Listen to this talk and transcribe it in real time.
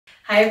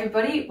Hi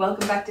everybody,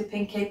 welcome back to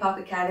Pink K-Pop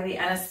Academy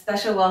and a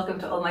special welcome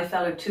to all my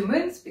fellow two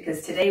moons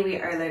because today we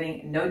are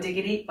learning No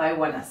Diggity by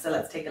Oneus. So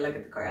let's take a look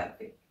at the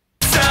choreography.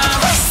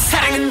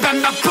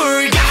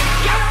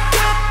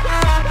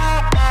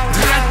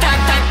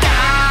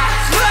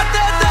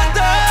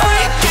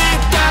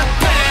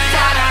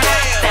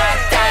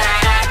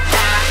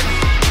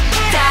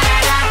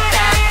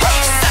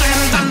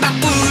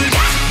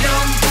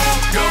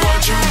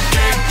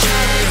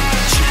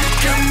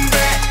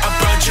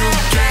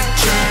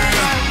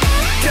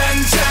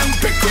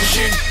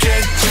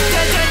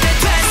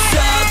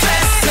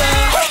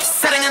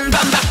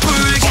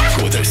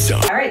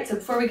 Alright, so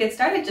before we get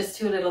started, just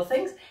two little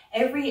things.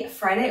 Every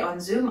Friday on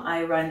Zoom,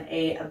 I run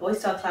a boy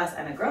style class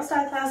and a girl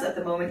style class. At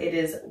the moment, it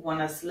is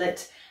Oneus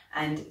Lit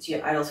and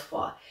Gia Idols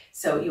Hua.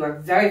 So you are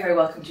very, very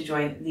welcome to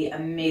join the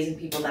amazing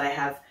people that I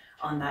have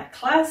on that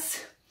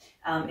class.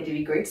 It'd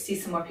be great to see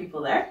some more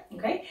people there,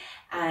 okay?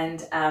 And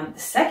the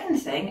second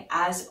thing,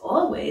 as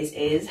always,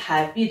 is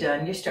have you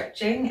done your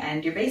stretching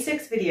and your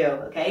basics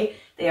video, okay?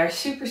 They are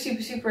super,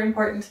 super, super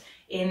important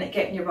in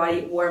getting your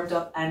body warmed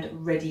up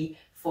and ready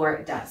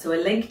for dance. So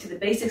a link to the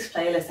basics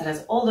playlist that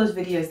has all those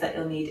videos that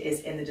you'll need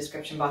is in the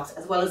description box,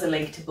 as well as a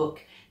link to book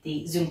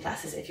the Zoom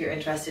classes if you're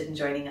interested in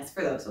joining us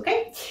for those,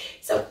 okay?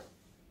 So,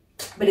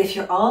 but if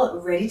you're all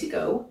ready to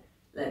go,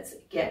 let's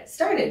get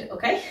started,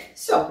 okay?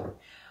 So,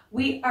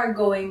 we are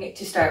going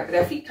to start with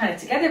our feet kind of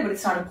together, but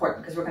it's not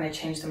important because we're going to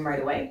change them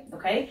right away,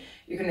 okay?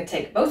 You're going to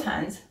take both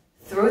hands,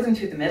 throw them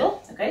through the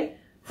middle, okay?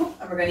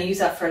 And we're going to use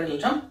that for a little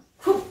jump.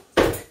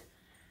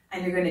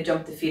 And you're going to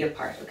jump the feet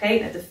apart, okay?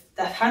 Now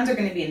the hands are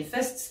going to be in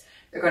fists.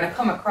 They're going to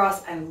come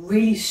across and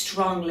really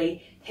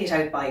strongly hit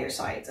out by your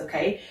sides,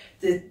 okay?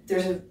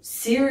 There's a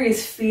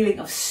serious feeling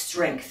of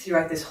strength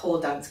throughout this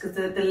whole dance because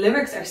the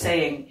lyrics are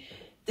saying,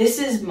 this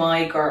is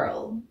my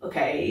girl,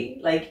 okay?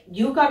 Like,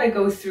 you got to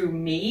go through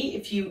me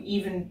if you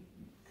even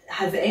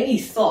have any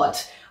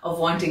thought of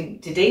wanting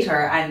to date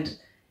her. And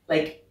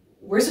like,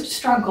 we're such a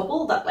strong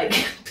couple that like,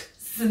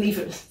 this isn't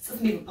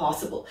even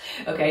possible,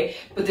 okay?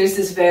 But there's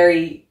this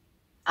very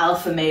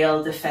alpha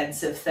male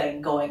defensive thing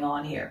going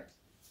on here.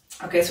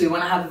 Okay, so we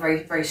want to have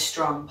very, very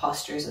strong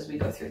postures as we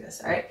go through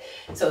this, all right?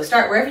 So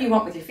start wherever you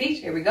want with your feet.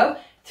 Here we go.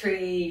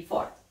 3,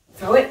 4.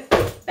 Throw it,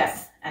 down,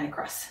 and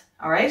across.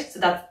 All right, so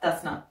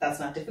that's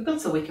not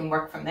difficult, so we can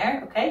work from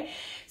there, okay?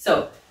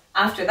 So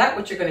after that,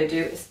 what you're going to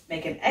do is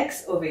make an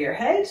X over your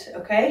head,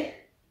 okay?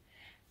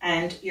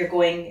 And you're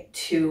going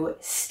to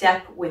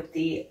step with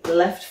the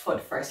left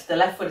foot first. The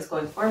left foot is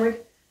going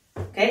forward,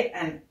 okay?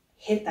 And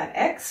hit that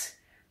X.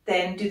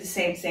 Then do the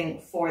same thing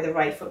for the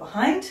right foot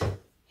behind.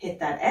 Hit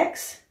that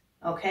X,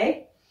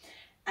 okay?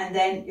 And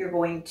then you're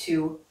going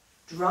to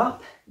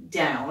drop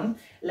down.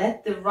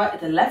 Let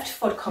the left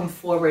foot come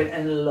forward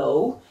and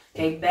low.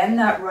 Okay, bend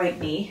that right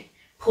knee.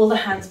 Pull the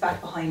hands back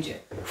behind you.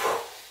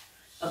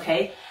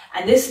 Okay,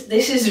 and this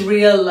is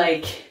real,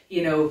 like,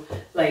 you know,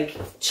 like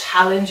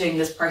challenging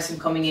this person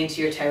coming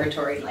into your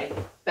territory. Like,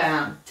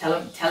 bam,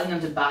 telling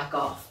them to back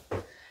off.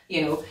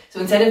 You know, so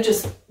instead of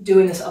just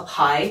doing this up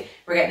high,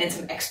 we're getting in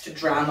some extra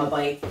drama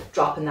by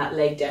dropping that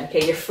leg down.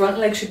 Okay, your front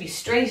leg should be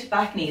straight,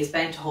 back knee is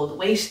bent to hold the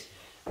weight.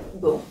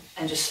 Boom,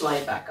 and just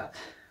slide back up.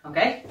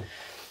 Okay,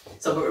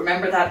 so but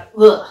remember that,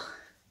 ugh,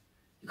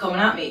 you're coming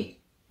at me.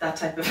 That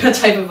type of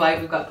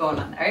vibe we've got going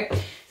on. All right,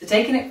 so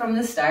taking it from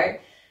the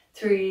start.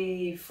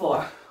 3,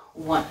 4.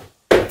 1,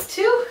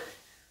 2.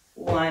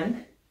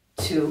 1,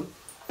 2,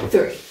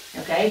 3.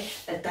 Okay,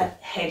 let that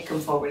head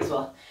come forward as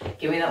well.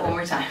 Give me that one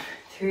more time.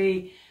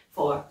 3,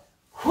 4.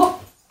 Whoop.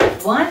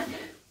 1,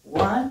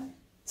 1,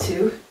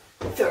 2,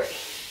 3.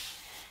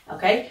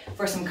 Okay,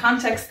 for some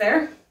context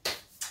there,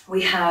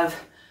 we have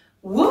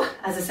woo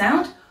as a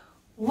sound.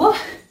 Woo,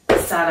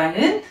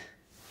 사랑은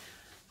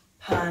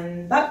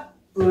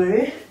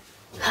반박불.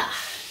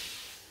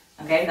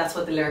 Okay, that's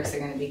what the lyrics are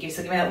going to be.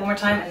 So give me that one more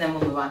time and then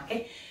we'll move on.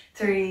 Okay,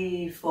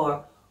 3,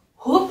 4.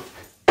 whoop,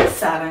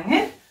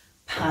 사랑은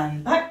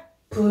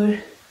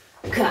반박불가.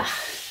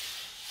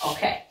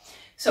 Okay,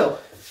 so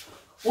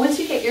once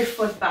you get your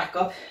foot back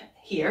up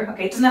here,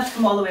 okay, it doesn't have to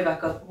come all the way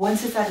back up.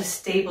 Once it's at a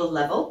stable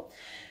level,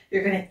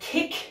 you're going to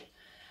kick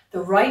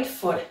the right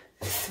foot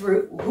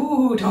through,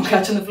 ooh, don't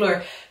catch on the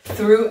floor,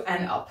 through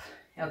and up,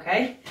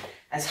 okay?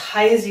 As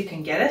high as you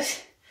can get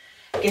it.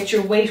 Get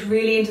your weight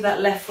really into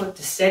that left foot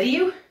to steady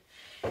you.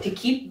 To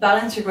keep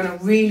balance, you're going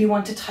to really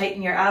want to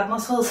tighten your ab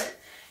muscles.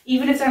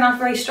 Even if they're not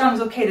very strong,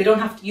 it's okay. You don't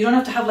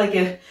have to have like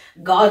a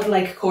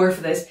godlike core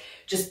for this.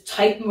 Just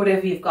tighten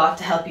whatever you've got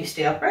to help you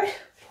stay upright.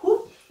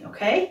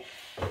 Okay?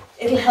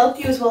 It'll help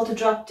you as well to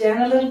drop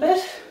down a little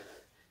bit.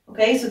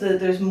 Okay, so that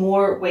there's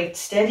more weight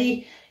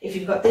steady. If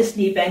you've got this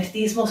knee bent,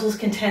 these muscles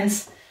can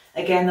tense.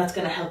 Again, that's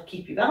going to help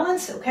keep you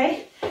balanced,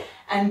 okay?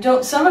 And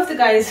some of the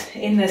guys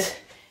in this,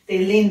 they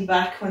lean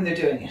back when they're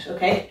doing it,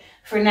 okay?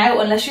 For now,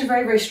 unless you're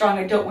very, very strong,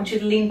 I don't want you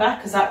to lean back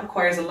because that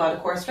requires a lot of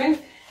core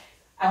strength.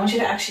 I want you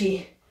to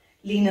actually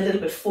lean a little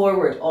bit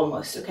forward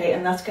almost, okay?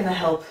 And that's going to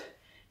help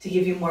to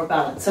give you more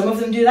balance. Some of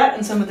them do that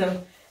and some of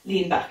them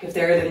lean back if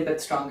they're a little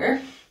bit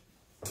stronger.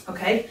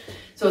 Okay,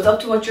 So it's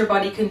up to what your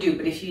body can do,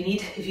 but if you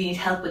need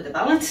help with the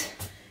balance,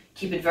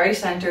 keep it very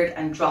centered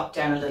and drop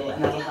down a little,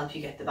 and that'll help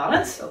you get the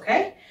balance,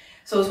 okay?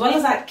 So as well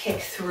as that kick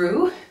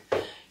through,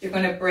 you're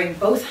going to bring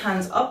both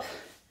hands up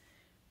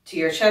to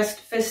your chest,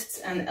 fists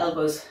and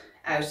elbows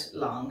out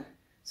long.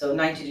 So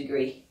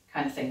 90-degree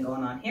kind of thing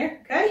going on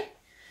here, okay?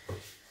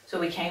 So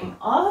we came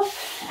up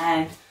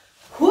and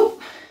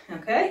whoop,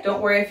 okay?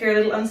 Don't worry if you're a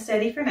little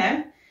unsteady for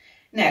now.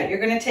 Now you're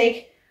going to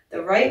take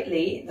the right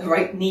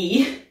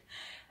knee,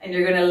 and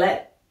you're going to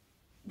let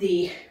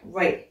the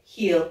right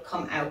heel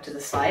come out to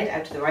the side,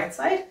 out to the right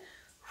side,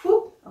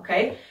 whoop,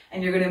 okay?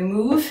 And you're going to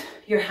move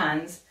your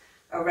hands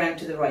around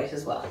to the right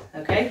as well,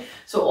 okay?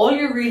 So all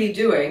you're really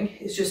doing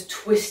is just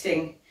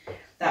twisting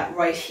that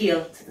right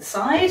heel to the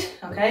side,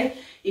 okay?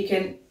 You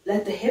can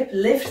let the hip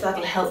lift,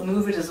 that'll help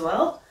move it as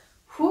well,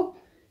 whoop,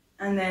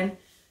 and then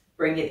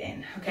bring it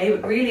in, okay?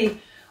 But really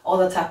all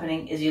that's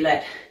happening is you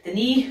let the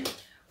knee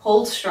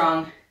hold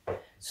strong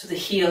so the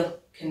heel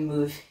can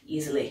move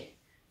easily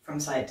from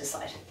side to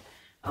side,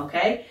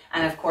 okay?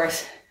 And of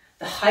course,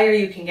 the higher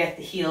you can get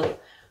the heel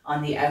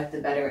on the out,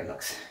 the better it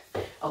looks,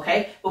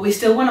 okay? But we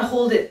still want to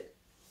hold it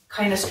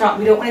kind of strong.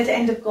 We don't want it to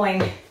end up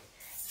going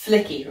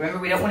flicky. Remember,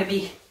 we don't want to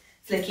be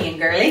flicky and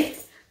girly.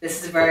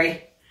 This is a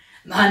very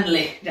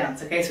manly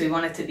dance, okay? So we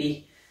want it to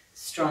be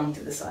strong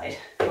to the side,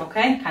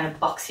 okay? Kind of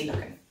boxy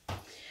looking.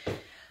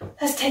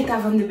 Let's take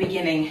that from the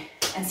beginning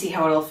and see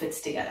how it all fits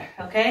together,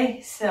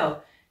 okay?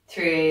 So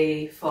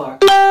 3, 4.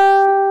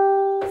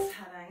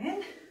 Hang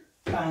in.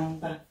 Bang,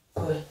 bang,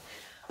 pull.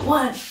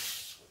 1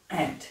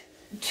 and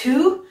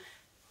 2.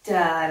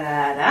 Da,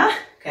 da, da.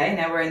 Okay,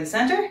 now we're in the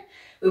center.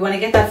 We want to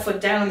get that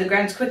foot down on the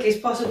ground as quickly as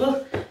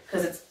possible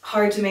because it's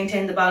hard to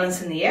maintain the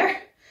balance in the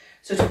air.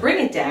 So to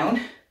bring it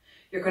down,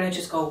 you're going to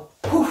just go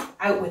poof,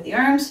 out with the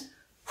arms,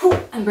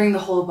 poof, and bring the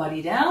whole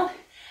body down.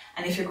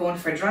 And if you're going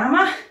for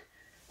drama,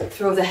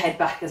 throw the head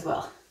back as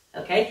well.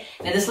 Okay,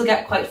 now this will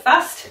get quite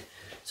fast,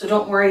 so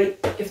don't worry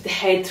if the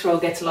head throw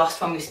gets lost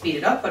when we speed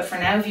it up, but for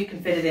now, if you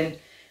can fit it in,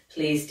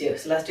 please do.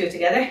 So let's do it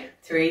together.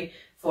 3,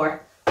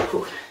 4,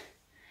 poof.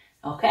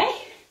 Okay,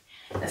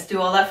 let's do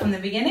all that from the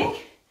beginning.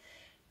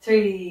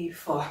 3,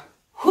 4,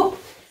 whoop,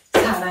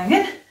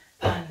 사랑은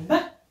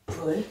반박,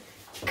 pull,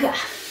 ga,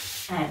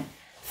 and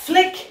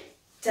flick,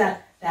 da,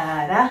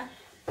 da, da,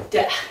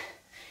 da.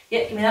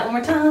 Yeah, give me that one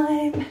more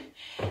time.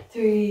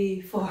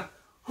 3, 4,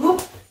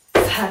 whoop,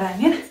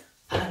 사랑은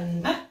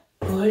반박,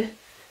 pull,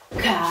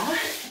 ga,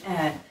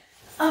 and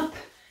up,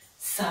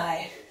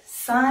 side,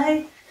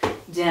 side,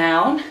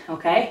 down,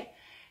 okay?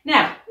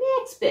 Now,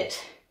 next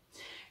bit.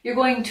 You're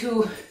going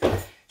to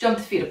jump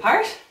the feet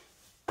apart,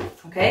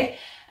 okay?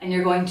 And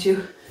you're going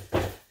to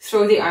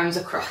throw the arms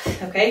across,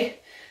 okay?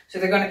 So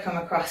they're going to come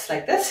across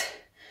like this.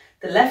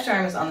 The left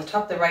arm is on the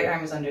top, the right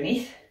arm is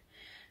underneath,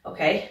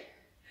 okay?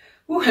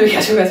 Ooh, let me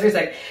catch your breath for a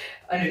sec.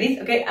 Underneath,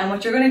 okay? And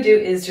what you're going to do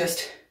is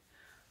just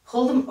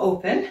pull them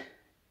open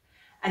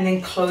and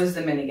then close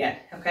them in again,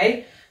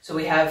 okay? So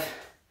we have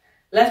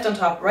left on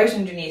top, right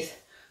underneath,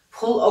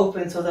 pull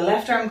open so the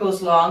left arm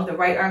goes long, the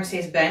right arm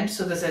stays bent,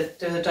 so there's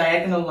a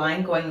diagonal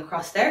line going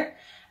across there,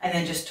 and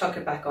then just tuck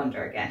it back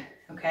under again,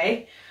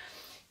 okay?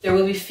 There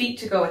will be feet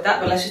to go with that,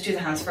 but let's just do the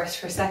hands first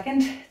for a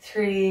second.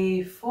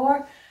 3,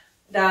 4,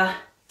 da,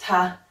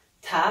 ta,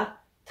 ta,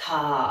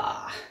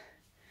 ta.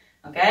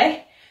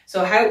 Okay?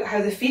 So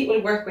how the feet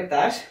will work with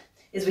that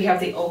is we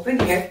have the open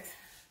here,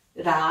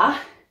 da.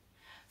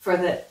 For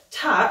the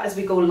ta, as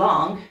we go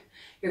long,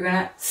 you're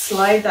gonna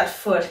slide that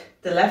foot,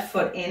 the left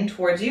foot in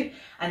towards you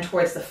and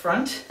towards the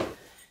front.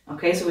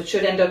 Okay, so it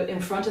should end up in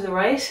front of the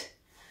right.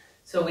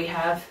 So we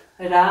have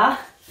ra,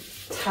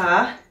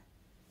 ta,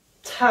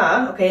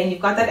 ta, okay, and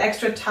you've got that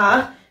extra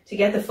ta to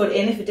get the foot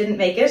in if it didn't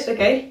make it,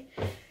 okay?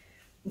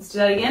 Let's do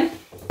that again.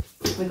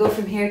 We go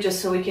from here just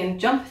so we can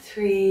jump.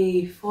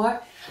 3,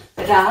 4,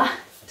 ra,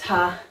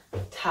 ta,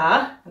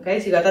 ta, okay,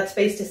 so you got that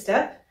space to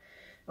step,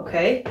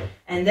 okay?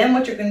 And then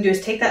what you're going to do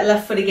is take that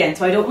left foot again.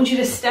 So I don't want you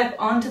to step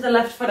onto the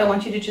left foot, I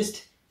want you to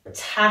just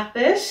tap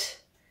it,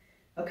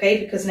 okay,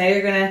 because now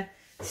you're going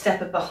to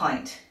step it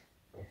behind,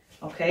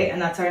 okay?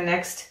 And that's our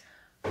next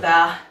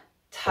ra,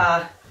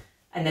 ta,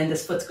 and then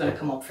this foot's going to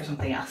come up for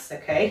something else,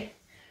 okay?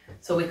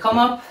 So we come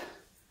up,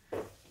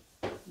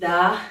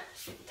 da,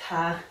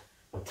 ta,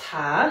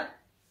 ta,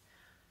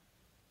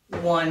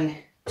 1,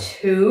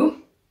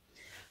 2.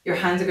 Your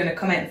hands are going to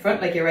come out in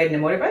front like you're riding a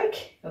motorbike,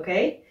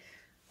 okay?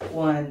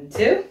 1,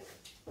 2.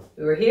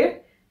 We were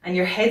here, and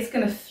your head's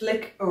going to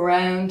flick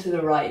around to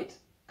the right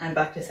and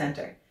back to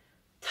center.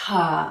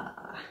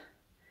 Ta.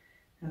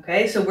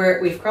 Okay, so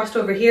we've crossed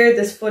over here.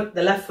 This foot,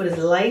 the left foot is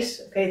light,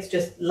 okay? It's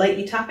just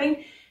lightly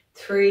tapping.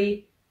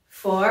 3,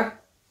 4,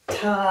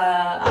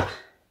 ta.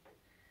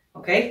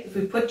 Okay, if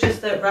we put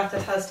just the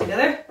rat-tat-tas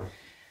together,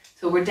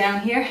 so we're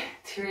down here.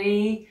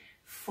 3,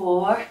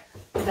 4,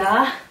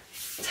 da,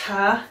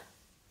 ta,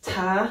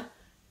 ta,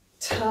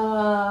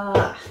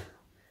 ta.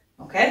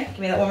 Okay, give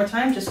me that one more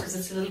time, just because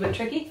it's a little bit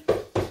tricky.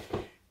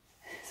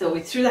 So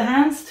we threw the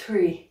hands.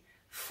 3,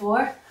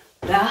 4,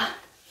 da,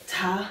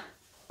 ta,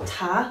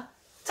 ta,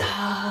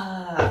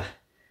 ta.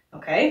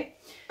 Okay,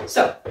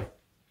 So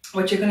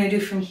what you're going to do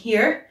from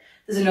here,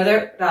 there's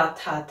another ra,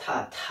 ta,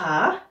 ta,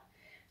 ta.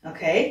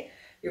 Okay,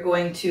 you're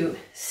going to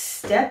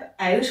step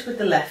out with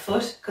the left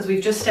foot because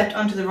we've just stepped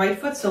onto the right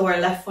foot, so our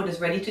left foot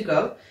is ready to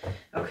go.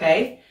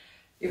 Okay,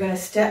 you're going to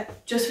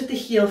step just with the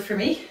heel for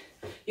me.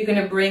 You're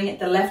going to bring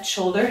the left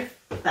shoulder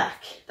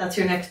back. That's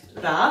your next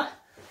ra,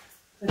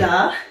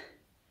 ra,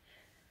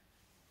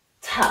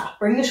 ta.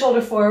 Bring the shoulder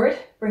forward,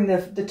 bring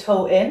the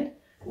toe in.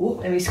 Ooh,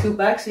 let me scoot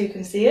back so you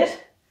can see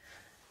it.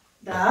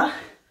 Da,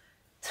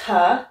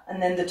 ta,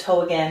 and then the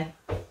toe again,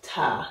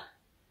 ta.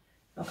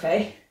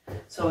 Okay,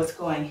 so it's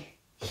going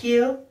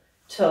heel,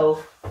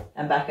 toe,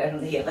 and back out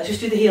on the heel. Let's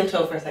just do the heel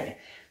toe for a second.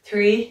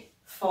 3,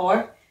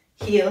 4,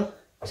 heel,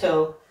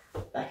 toe,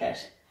 back out.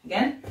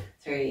 Again,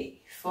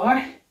 3,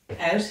 4,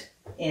 out,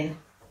 in,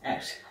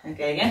 out.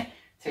 Okay, again,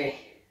 3,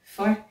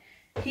 4,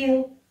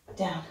 heel,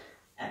 down,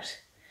 out.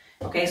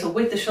 Okay, so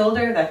with the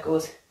shoulder, that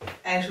goes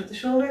out with the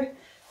shoulder,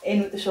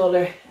 in with the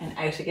shoulder, and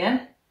out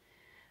again.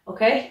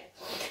 Okay,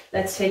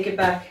 let's take it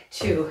back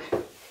to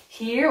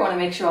here. I want to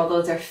make sure all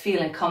those are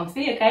feeling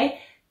comfy. Okay,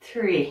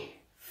 3,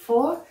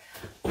 4,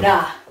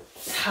 ra,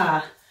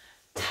 ta,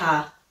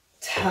 ta,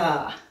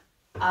 ta,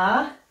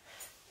 ah,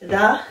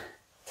 ra,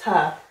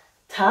 ta,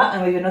 ta,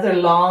 and we have another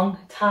long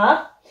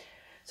ta.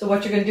 So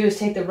what you're going to do is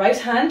take the right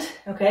hand,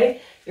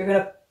 okay, you're going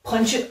to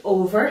punch it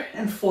over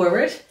and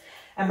forward,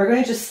 and we're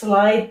going to just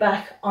slide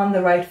back on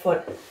the right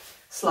foot,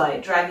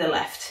 slide, drag the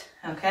left,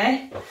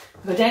 okay.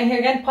 Go down here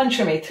again, punch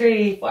for me,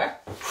 3, 4,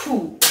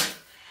 whoo.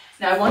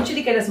 Now I want you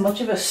to get as much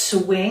of a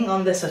swing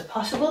on this as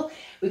possible.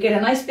 We get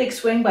a nice big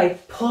swing by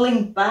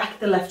pulling back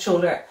the left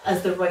shoulder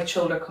as the right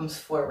shoulder comes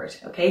forward,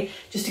 okay?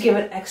 Just to give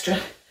it extra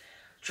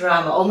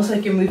drama, almost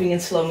like you're moving in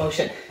slow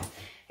motion.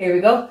 Here we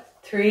go,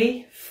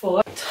 3,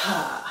 4,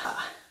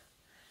 ta.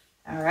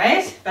 All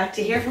right, back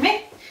to here for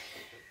me.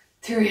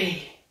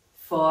 3,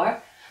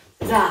 4,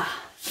 ra,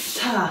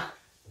 ta,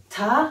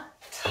 ta,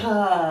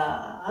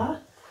 ta,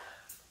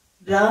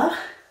 ra,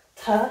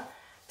 ta,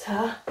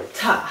 ta,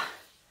 ta.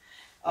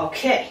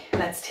 Okay,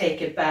 let's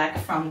take it back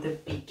from the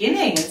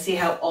beginning and see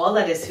how all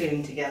that is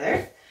feeling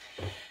together.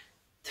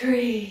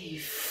 3,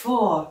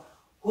 4,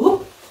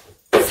 whoop,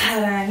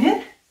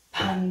 사랑은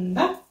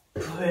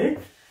반박불가.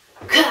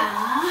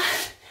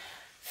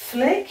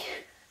 Flick,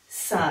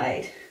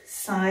 side,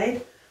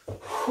 side,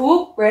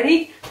 whoop,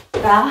 ready?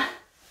 Ra,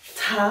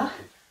 ta,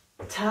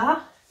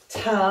 ta,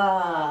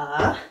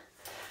 ta,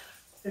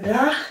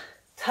 ra,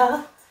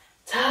 ta,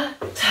 ta,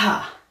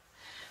 ta.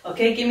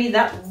 Okay, give me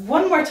that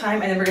one more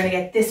time and then we're going to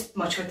get this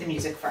much with the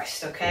music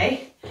first,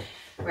 okay?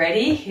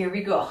 Ready? Here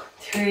we go.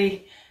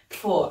 3,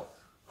 4,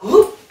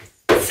 whoop,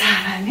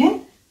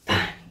 사랑은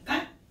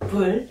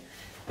반박불가.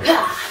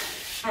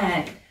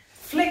 And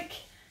flick,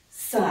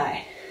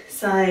 side,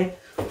 side,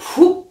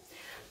 whoop,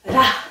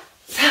 ra,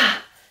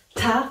 ta,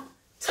 ta,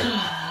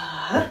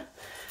 ta,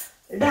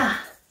 ra,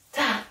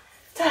 ta,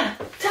 ta,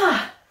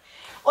 ta.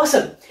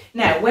 Awesome.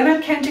 Now, when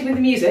I'm counting with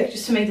the music,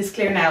 just to make this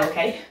clear now,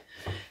 okay?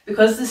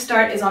 Because the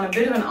start is on a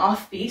bit of an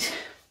offbeat,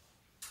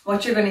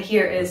 what you're going to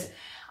hear is,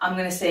 I'm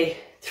going to say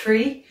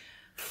 3,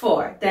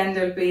 4, then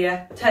there'll be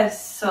a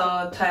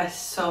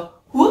tesso,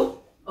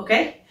 whoop,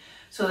 okay?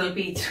 So there'll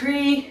be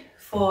 3,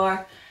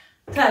 4,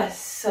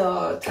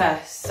 tesso,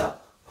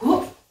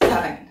 whoop,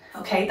 7,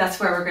 okay? That's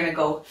where we're going to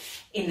go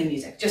in the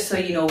music, just so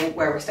you know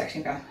where we're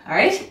starting from, all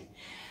right?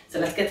 So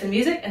let's get the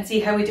music and see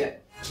how we do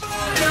it. 3,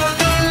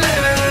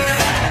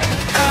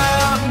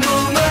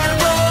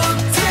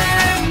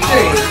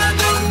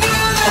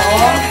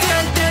 4.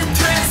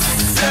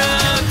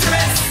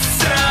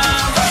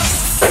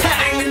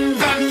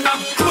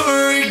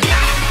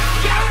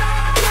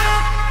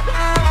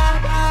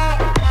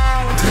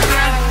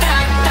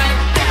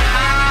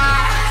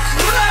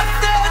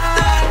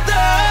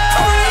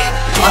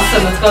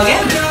 Awesome, let's go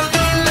again.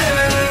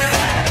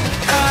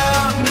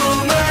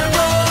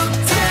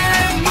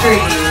 3,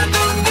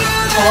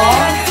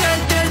 4.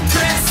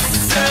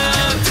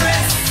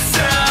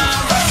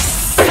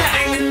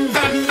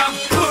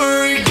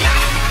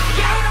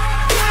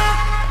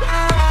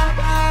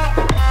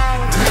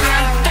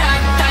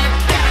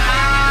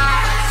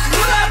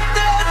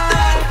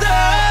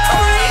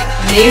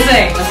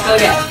 Amazing, let's go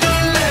again.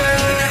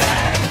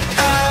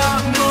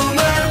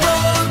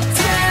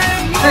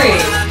 3,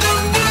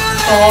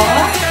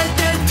 4.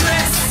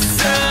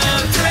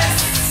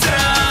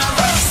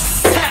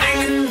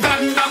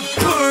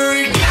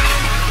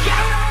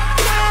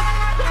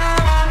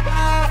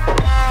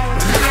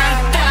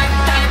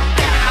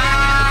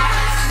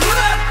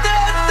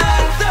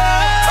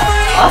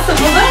 Awesome,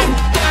 well done.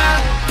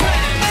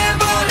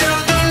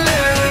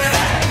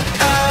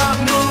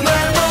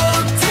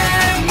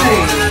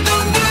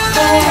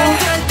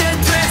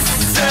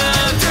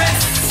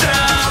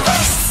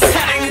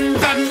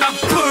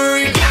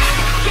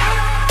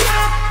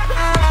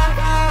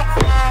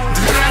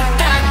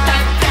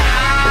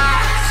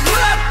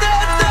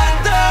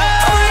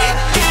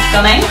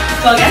 小明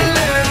go again.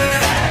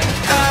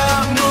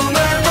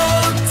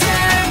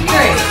 3,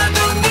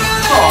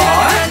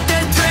 4.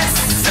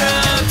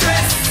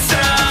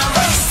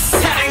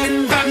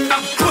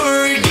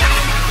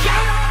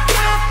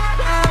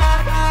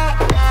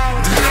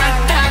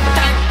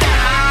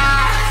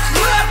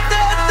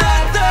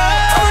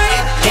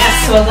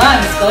 well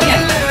done. Let's go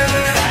again.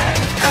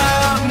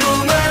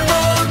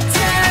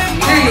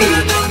 3,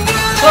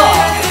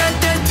 4.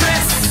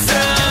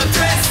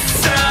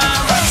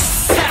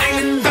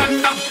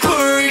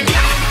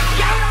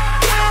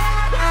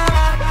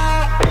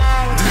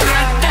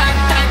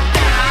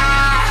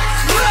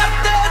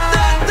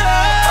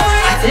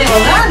 That's it,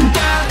 well done.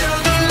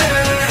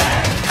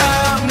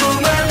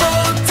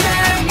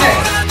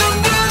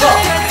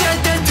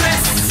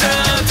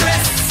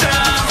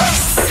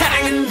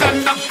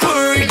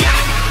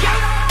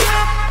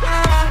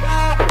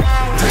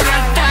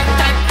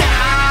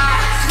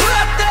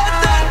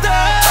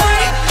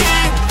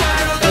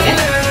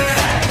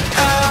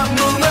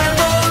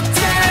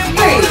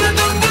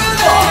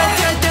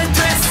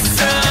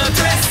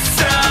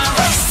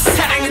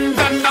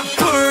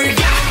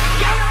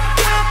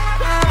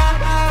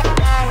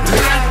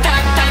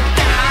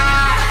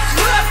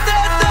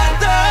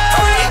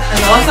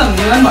 Awesome,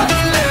 do one more. 3,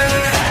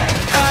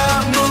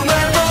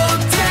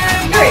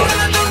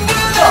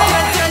 4.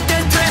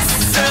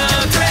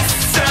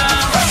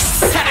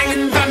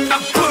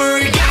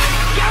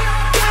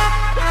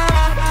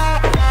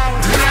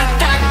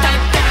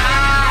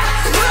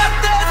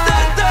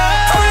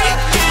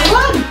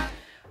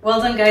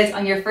 Well done guys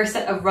on your first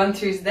set of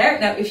run-throughs there.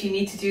 Now if you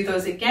need to do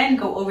those again,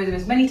 go over them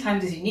as many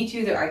times as you need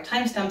to. There are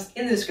timestamps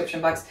in the description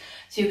box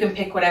so you can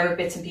pick whatever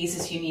bits and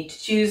pieces you need to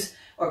choose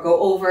or go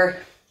over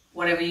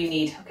whatever you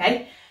need,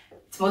 okay?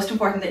 It's most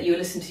important that you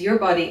listen to your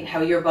body and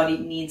how your body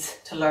needs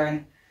to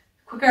learn.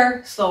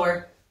 Quicker,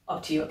 slower,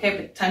 up to you, okay?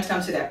 But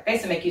timestamps are there, okay?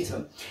 So make use of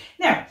them.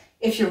 Now,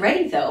 if you're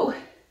ready though,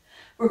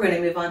 we're going to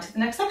move on to the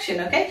next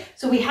section, okay?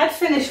 So we had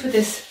finished with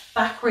this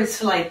backward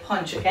slide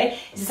punch, okay?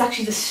 This is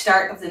actually the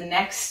start of the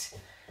next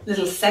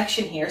little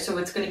section here. So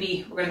we're going to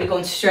be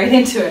going straight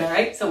into it, all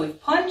right? So we've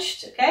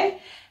punched,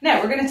 okay?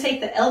 Now we're going to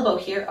take the elbow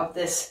here of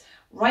this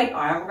right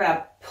arm, we're going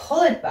to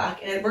pull it back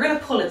and we're going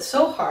to pull it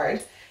so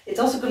hard it's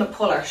also going to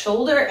pull our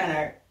shoulder and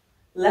our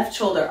left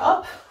shoulder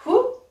up.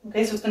 Whoo.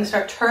 Okay, so it's going to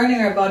start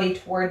turning our body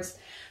towards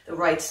the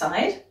right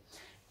side.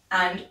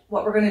 And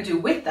what we're going to do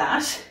with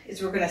that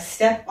is we're going to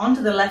step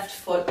onto the left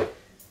foot.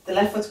 The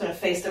left foot's going to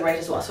face the right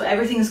as well. So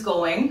everything's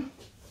going,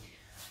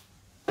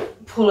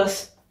 pull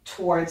us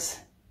towards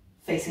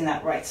facing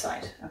that right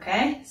side.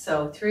 Okay,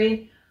 so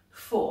 3,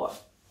 4,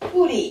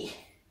 booty.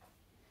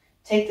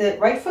 Take the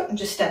right foot and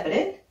just step it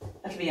in.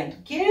 That'll be on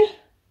gir.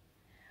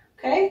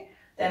 Okay,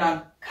 then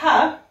on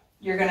ka,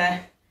 you're gonna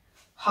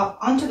hop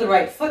onto the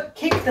right foot,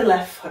 kick the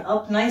left foot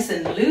up nice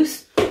and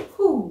loose.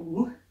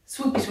 Ooh,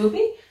 swoopy,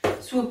 swoopy,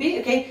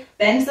 swoopy. Okay,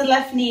 bend the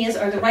left knee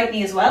or the right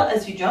knee as well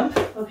as you jump.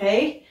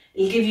 Okay,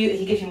 it'll give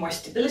you more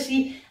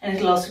stability and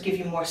it'll also give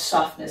you more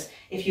softness.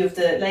 If you have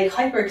the leg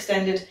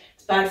hyperextended,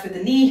 it's bad for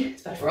the knee,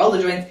 it's bad for all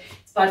the joints,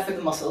 it's bad for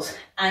the muscles,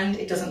 and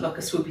it doesn't look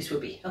as swoopy,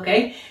 swoopy.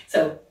 Okay,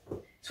 so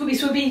swoopy,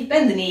 swoopy,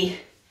 bend the knee.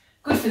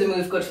 Good for the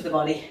move, good for the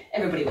body.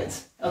 Everybody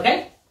wins.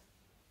 Okay.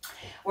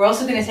 We're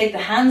also going to take the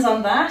hands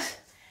on that,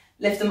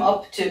 lift them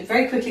up to,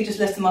 very quickly just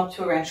lift them up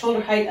to around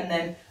shoulder height and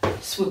then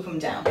swoop them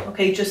down,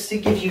 okay, just to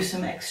give you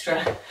some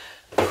extra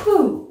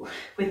whoo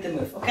with the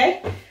move,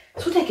 okay?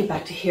 So we'll take it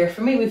back to here.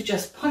 For me, we've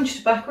just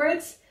punched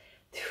backwards,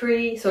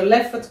 3, so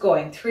left foot's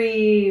going,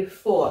 3,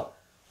 4,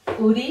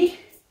 uri,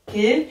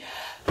 gil,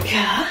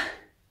 ka,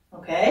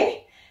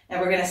 okay? Now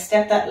we're going to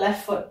step that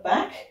left foot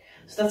back,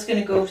 so that's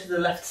going to go to the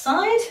left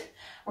side.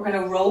 We're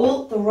going to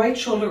roll the right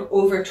shoulder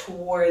over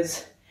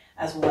towards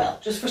as well,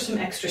 just for some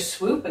extra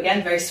swoop.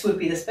 Again, very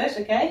swoopy this bit,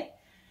 okay?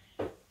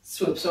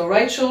 Swoop, so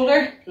right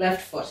shoulder,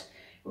 left foot.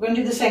 We're going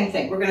to do the same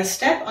thing. We're going to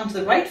step onto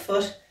the right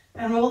foot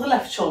and roll the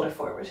left shoulder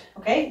forward,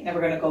 okay? Now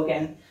we're going to go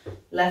again,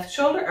 left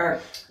shoulder,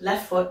 or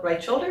left foot,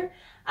 right shoulder,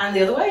 and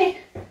the other way,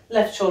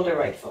 left shoulder,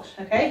 right foot,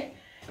 okay?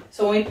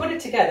 So when we put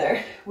it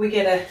together, we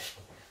get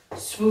a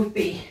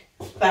swoopy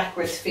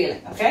backwards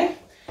feeling, okay?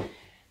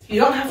 You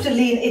don't have to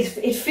lean,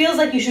 it feels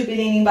like you should be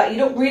leaning back. You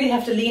don't really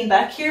have to lean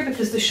back here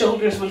because the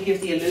shoulders will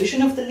give the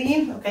illusion of the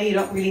lean, okay? You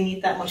don't really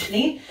need that much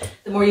lean.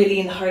 The more you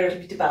lean, the harder it'll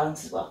be to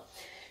balance as well.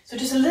 So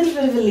just a little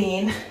bit of a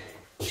lean,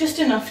 just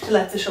enough to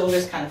let the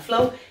shoulders kind of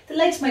flow. The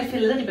legs might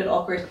feel a little bit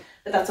awkward,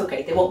 but that's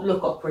okay. They won't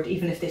look awkward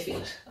even if they feel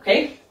it,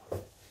 okay?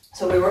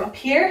 So we were up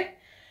here,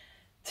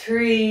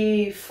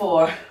 3,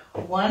 4,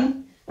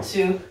 1,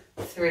 2,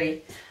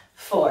 3,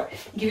 4.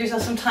 Give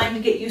yourself some time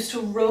to get used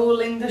to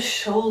rolling the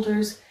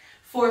shoulders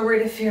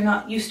forward if you're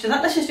not used to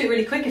that. Let's just do it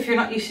really quick if you're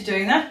not used to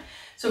doing that.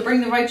 So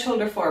bring the right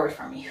shoulder forward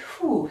for me.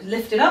 Whew,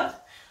 lift it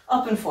up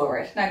and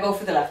forward. Now go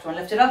for the left one.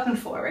 Lift it up and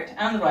forward,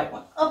 and the right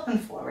one. Up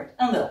and forward,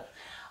 and the left.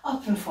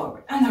 Up and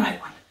forward, and the right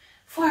one.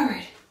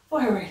 Forward,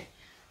 forward,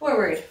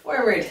 forward,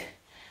 forward.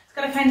 It's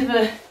got a kind of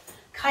a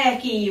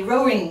kayaky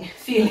rowing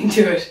feeling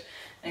to it.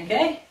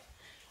 Okay?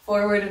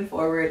 Forward and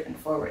forward and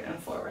forward and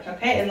forward.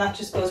 Okay? And that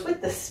just goes with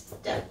the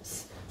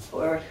steps.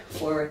 Forward,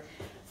 forward,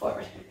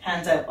 forward.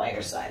 Hands out by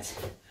your sides.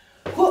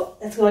 Whoa,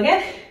 let's go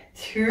again.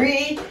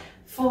 3,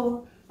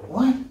 4,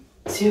 1,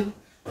 2,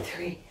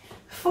 3,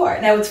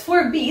 4. Now it's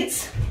 4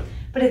 beats,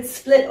 but it's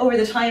split over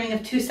the timing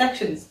of 2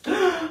 sections.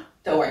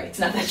 Don't worry, it's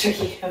not that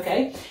tricky,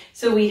 okay?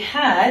 So we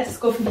had, let's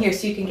go from here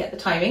so you can get the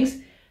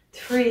timings.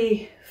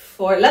 3,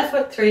 4, left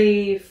foot,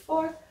 3,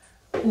 4.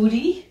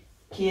 Uri,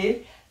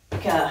 ki,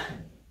 ga,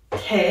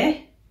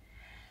 te,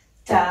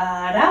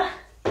 da, da,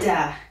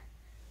 da,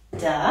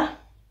 da.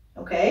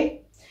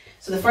 Okay?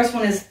 So the first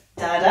one is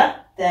da, da,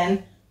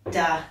 then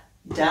da,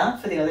 da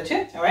for the other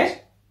two, all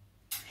right?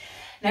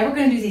 Now we're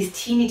going to do these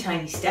teeny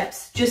tiny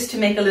steps just to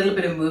make a little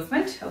bit of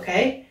movement,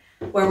 okay?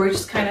 Where we're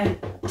just kind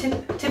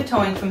of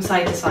tiptoeing from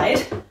side to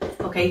side,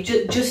 okay?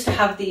 Just to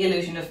have the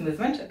illusion of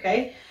movement,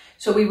 okay?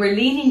 So we were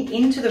leaning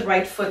into the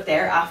right foot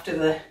there after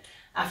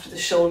the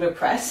shoulder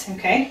press,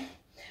 okay?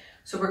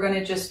 So we're going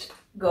to just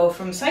go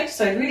from side to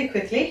side really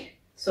quickly.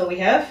 So we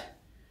have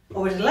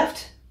over to the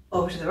left,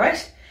 over to the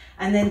right.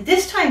 And then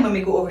this time when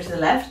we go over to the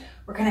left,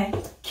 we're going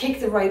to kick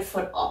the right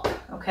foot up,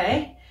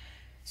 okay?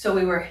 So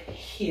we were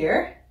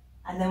here,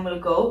 and then we'll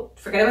go,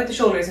 forget about the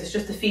shoulders, it's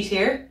just the feet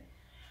here.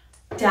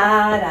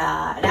 Da,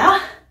 da, da,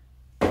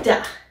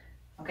 da.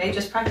 Okay,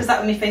 just practice that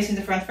with me facing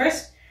the front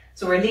first.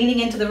 So we're leaning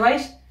into the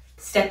right,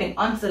 stepping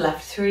onto the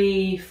left.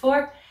 3,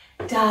 4,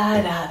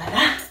 da, da,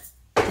 da,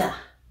 da, da.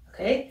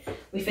 Okay,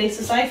 we face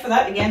the side for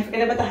that. Again,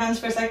 forget about the hands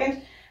for a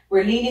second.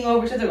 We're leaning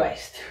over to the right.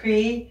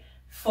 3,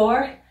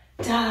 4,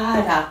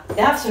 da, da,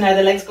 da. So now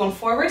the legs going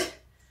forward.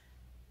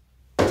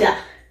 Da.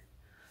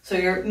 So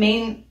your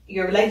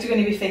legs are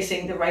going to be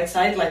facing the right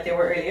side like they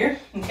were earlier.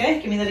 Okay,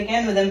 give me that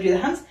again, and then we do the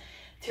hands.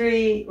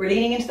 3, we're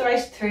leaning into the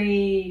right.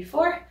 3,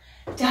 4,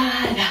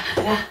 da, da,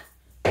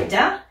 da,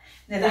 da.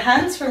 Now the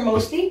hands are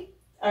mostly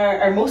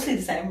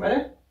the same,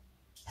 rather,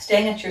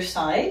 staying at your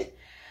side.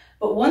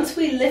 But once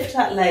we lift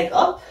that leg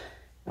up,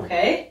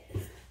 okay,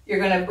 you're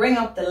going to bring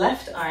up the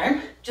left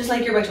arm, just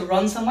like you're about to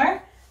run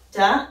somewhere.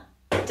 Da,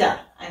 da,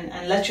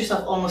 and let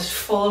yourself almost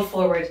fall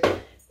forward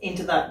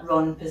into that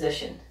run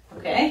position,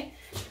 okay?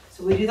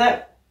 So we do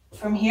that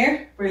from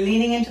here. We're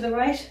leaning into the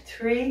right.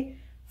 3,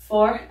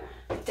 4,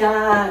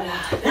 da,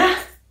 da,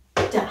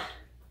 da, da.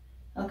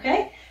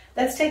 Okay,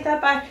 let's take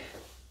that back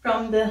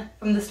from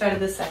the start of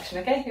this section.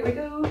 Okay, here we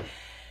go.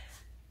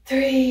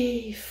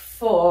 3,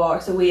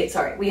 4. So we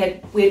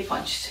had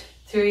punched.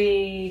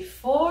 3,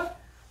 4.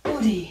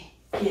 Udi,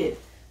 ki,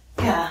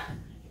 ka,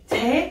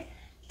 te,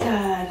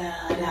 da,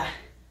 da, da,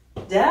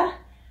 da,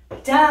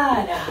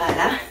 da,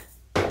 da,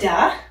 da,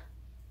 da.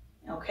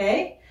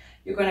 Okay,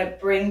 you're going to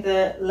bring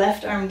the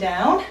left arm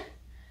down.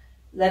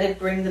 Let it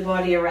bring the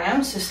body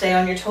around. So stay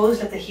on your toes.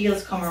 Let the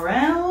heels come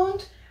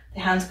around. The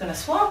hand's going to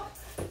swap,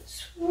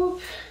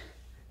 swoop.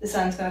 The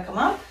hand's going to come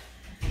up.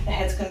 The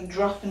head's going to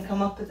drop and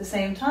come up at the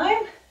same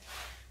time.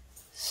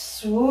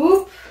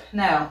 Swoop.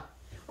 Now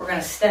we're going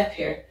to step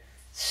here.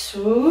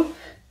 Swoop,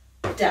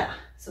 da.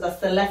 So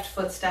that's the left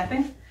foot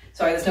stepping.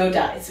 Sorry, there's no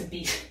da, it's a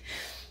beat.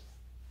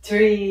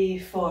 3,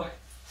 4,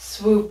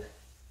 swoop,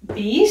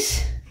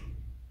 beat.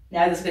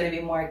 Now there's going to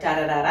be more da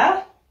da da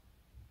da.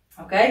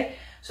 Okay,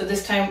 so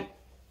this time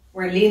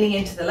we're leaning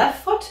into the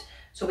left foot.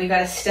 So we got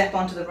to step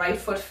onto the right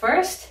foot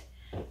first.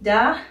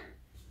 Da,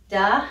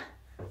 da,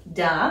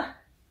 da.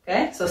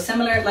 Okay, so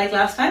similar like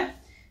last time.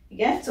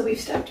 Again, so we've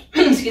stepped,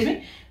 excuse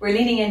me, we're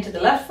leaning into the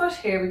left foot.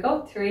 Here we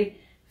go. 3,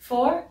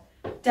 4,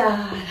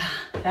 da,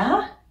 da,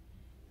 da.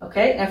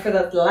 Okay, now for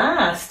the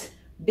last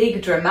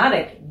big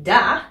dramatic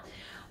da,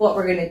 what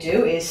we're going to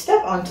do is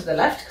step onto the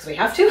left because we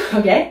have to,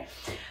 okay?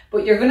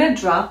 But you're going to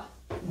drop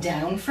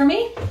down for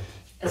me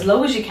as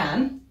low as you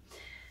can.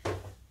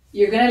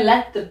 You're going to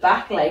let the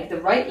back leg, the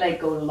right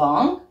leg, go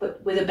long,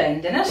 but with a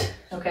bend in it,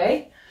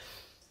 okay?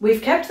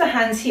 We've kept the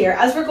hands here.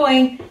 As we're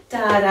going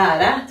da, da,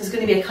 da, there's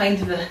going to be a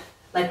kind of a,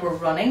 like we're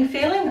running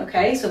feeling,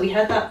 okay? So we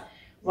had that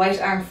right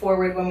arm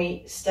forward when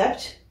we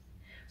stepped.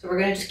 So we're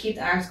going to just keep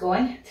the arms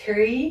going.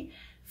 3,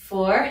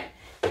 4,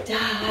 da,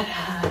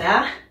 da,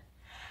 da,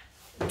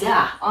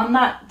 da. On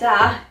that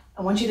da,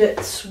 I want you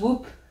to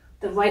swoop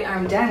the right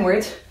arm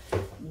downwards.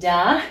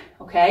 Da,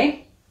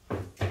 okay?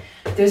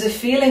 There's a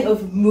feeling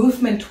of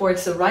movement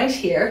towards the right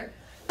here.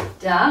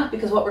 Da,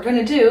 because what we're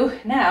going to do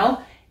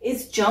now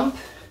is jump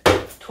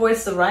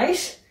towards the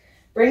right.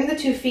 Bring the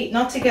 2 feet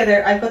not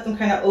together. I've got them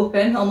kind of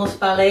open, almost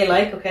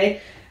ballet-like,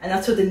 okay? And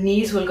that's where the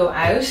knees will go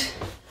out.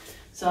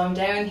 So I'm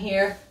down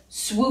here.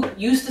 Swoop.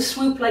 Use the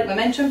swoop like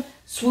momentum.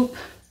 Swoop.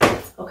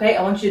 Okay,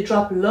 I want you to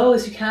drop low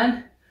as you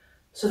can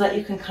so that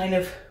you can kind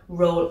of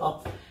roll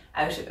up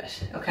out of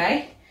it,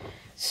 okay?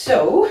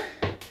 So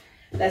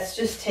let's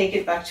just take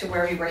it back to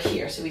where we were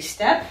here. So we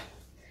step.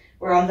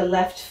 We're on the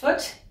left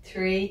foot.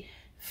 3,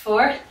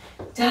 4.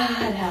 Da,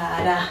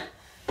 da, da.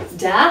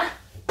 Da.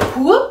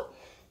 Whoop.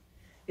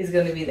 Is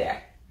going to be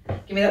there.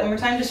 Give me that one more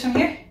time just from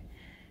here.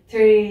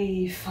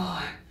 3, 4.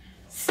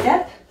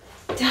 Step.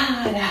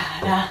 Da,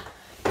 da, da.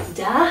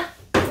 Da.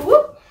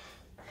 Whoop.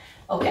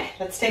 Okay,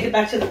 let's take it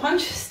back to the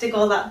punch. Stick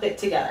all that bit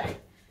together.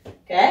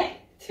 Okay,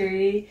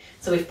 3.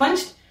 So we've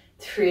punched.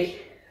 3,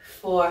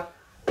 4.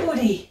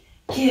 Udi,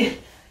 ki,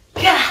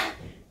 ka,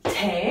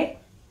 te,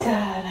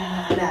 da,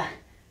 da, da,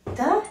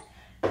 da,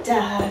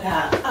 da,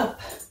 da.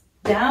 Up,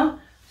 down,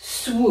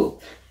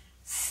 swoop,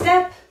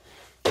 step,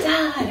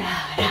 da,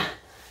 da, da.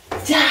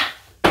 Da,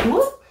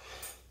 whoop.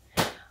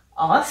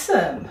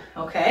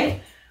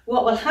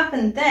 what will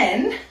happen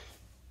then,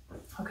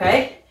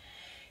 okay,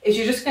 is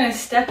you're just going to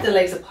step the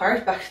legs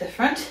apart back to the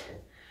front.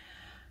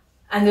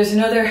 And there's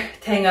another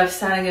thing of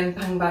Sarangan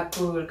Pangbak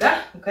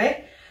Pulga,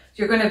 okay?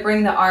 You're going to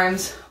bring the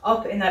arms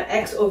up in that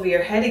X over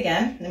your head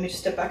again. Let me just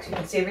step back so you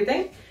can see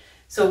everything.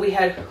 So we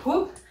had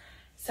whoop,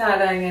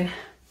 Sarangan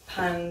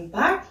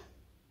Pangbak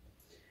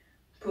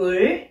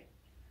Pulga.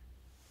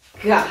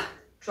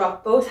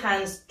 Drop both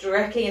hands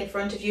directly in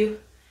front of you,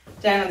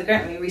 down on the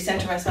ground. Let me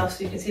recenter myself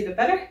so you can see a bit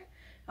better.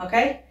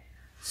 Okay,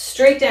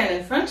 straight down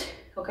in front.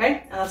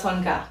 Okay, and that's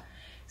on Ga.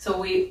 So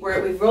we've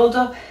rolled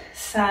up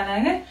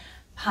Sarangan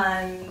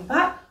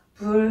Pangbak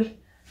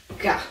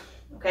Pulga.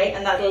 Okay,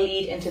 and that'll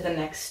lead into the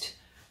next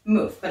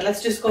move. But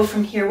let's just go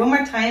from here one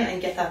more time and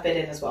get that bit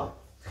in as well.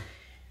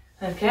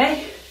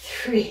 Okay,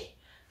 3,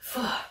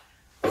 4,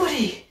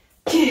 Uri,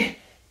 Ki,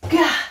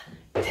 Ga,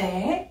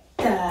 Te,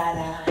 Da,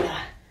 Da, Da,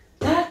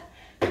 Da,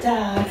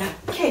 Da, Da,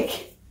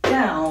 kick,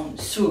 down,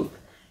 swoop,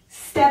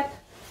 step,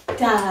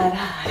 Da,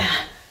 Da, Da,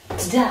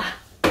 Da,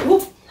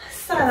 whoop,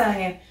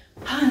 Sarangan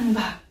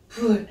Pangbak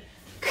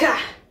Pulga.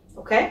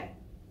 Okay,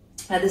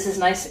 now this is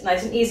nice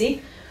and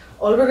easy.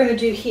 All we're going to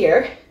do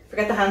here,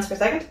 forget the hands for a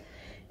second,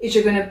 is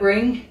you're going to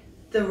bring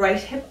the right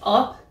hip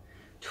up,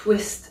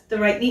 twist the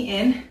right knee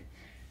in,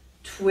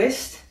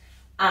 twist,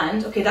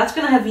 and okay, that's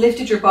going to have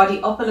lifted your body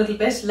up a little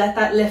bit. Let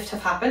that lift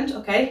have happened,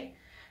 okay?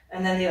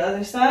 And then the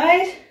other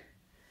side,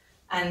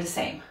 and the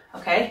same,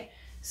 okay?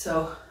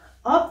 So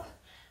up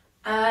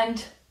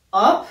and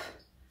up.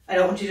 I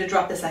don't want you to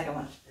drop the second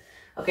one.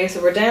 Okay,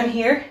 so we're down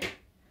here.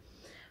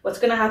 What's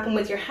going to happen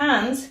with your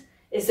hands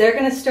is they're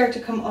going to start to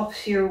come up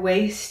to your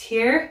waist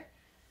here.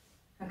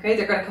 Okay,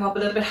 they're going to come up a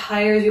little bit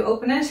higher as you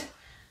open it.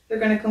 They're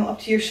going to come up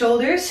to your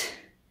shoulders.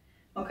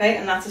 Okay,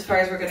 and that's as far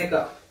as we're going to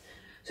go.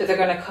 So they're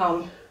going to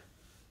come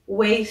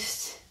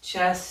waist,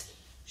 chest,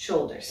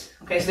 shoulders.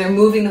 Okay, so they're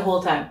moving the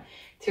whole time.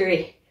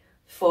 3,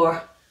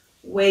 4,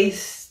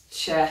 waist,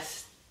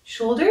 chest,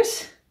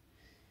 shoulders.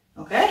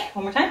 Okay,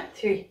 one more time.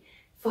 3,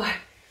 4,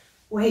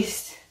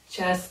 waist,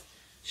 chest,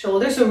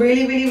 shoulders. So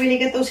really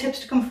get those hips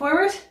to come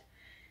forward.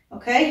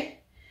 Okay,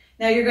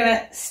 now you're going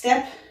to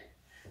step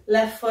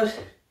left foot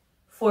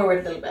forward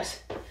a little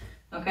bit.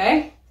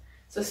 Okay,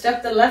 so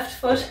step the left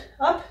foot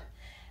up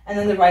and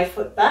then the right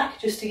foot back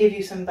just to give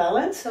you some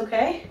balance.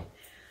 Okay,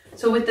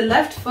 so with the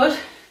left foot,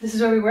 this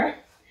is where we were.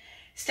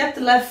 Step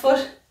the left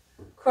foot,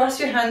 cross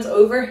your hands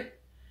over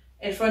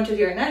in front of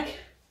your neck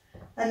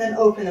and then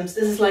open them. So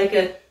this is like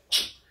a,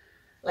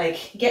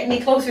 get me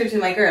closer to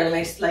my girl, and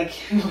I like,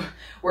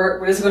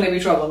 this is going to be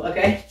trouble.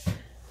 Okay,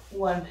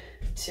 1,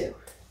 2.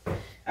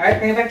 All right,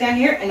 bring it back down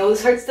here. I know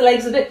this hurts the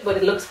legs a bit, but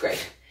it looks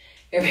great.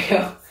 Here we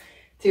go.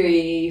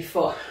 3,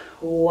 4.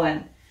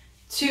 1,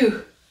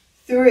 2,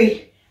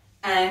 3,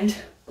 and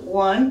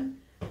 1,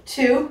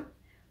 2.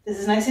 This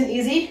is nice and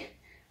easy.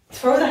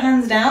 Throw the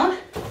hands down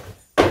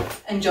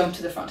and jump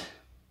to the front.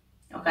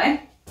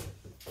 Okay?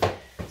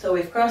 So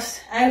we've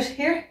crossed out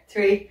here.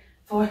 3,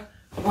 4,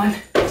 1,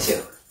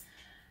 2.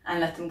 And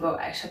let them go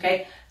out,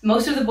 okay?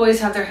 Most of the boys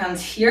have their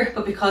hands here,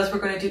 but because we're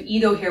going to do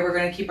Ido here, we're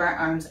going to keep our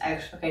arms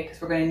out, okay? Because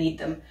we're going to need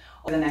them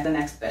over the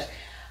next bit.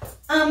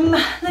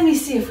 Let me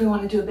see if we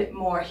want to do a bit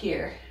more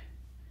here.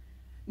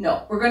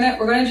 No, we're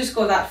gonna just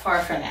go that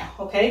far for now,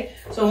 okay?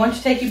 So I want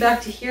to take you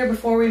back to here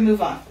before we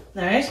move on,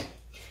 all right?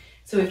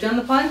 So we've done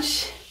the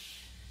punch.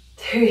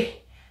 3,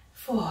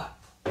 4,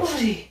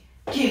 Uri,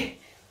 Ki,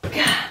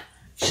 Ga,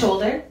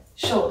 shoulder,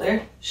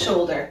 shoulder,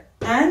 shoulder,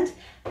 and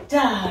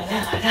da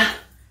da da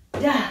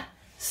da,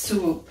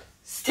 swoop,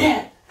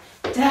 step,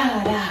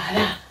 da da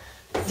da,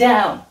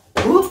 down,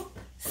 whoop,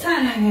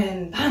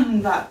 Sarangan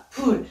Pangbak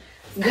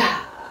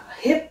Pulga,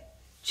 hip,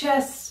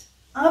 chest,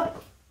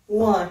 up,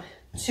 1,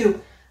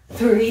 2,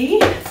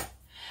 3.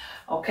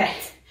 Okay,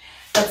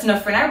 that's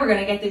enough for now. We're going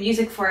to get the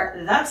music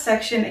for that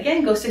section.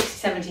 Again, go 60,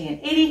 70, and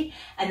 80,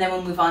 and then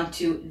we'll move on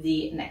to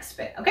the next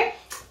bit. Okay,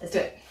 let's do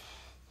it.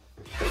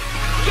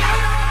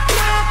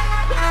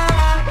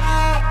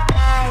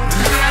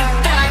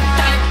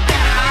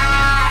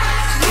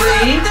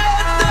 3,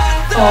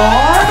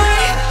 4.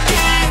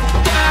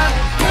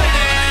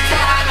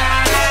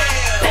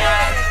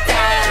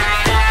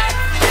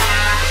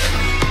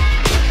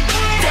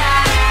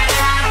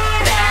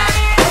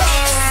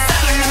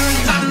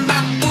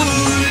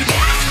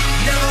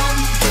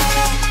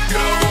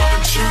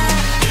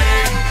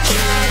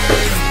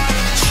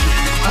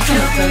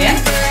 So again.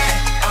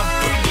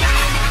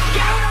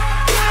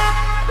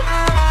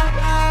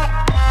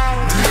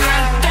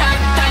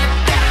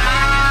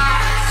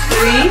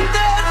 3,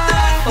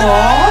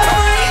 4.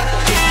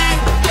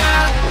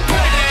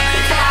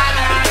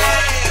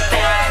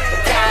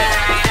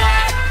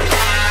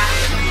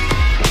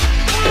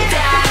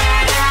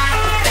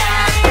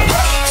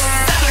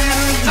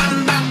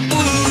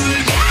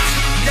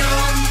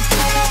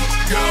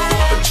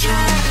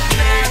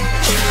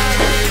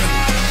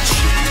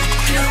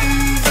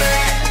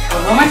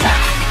 One more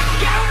time.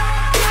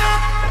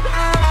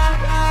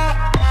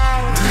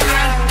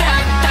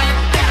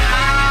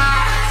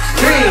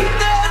 3,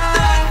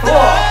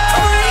 4.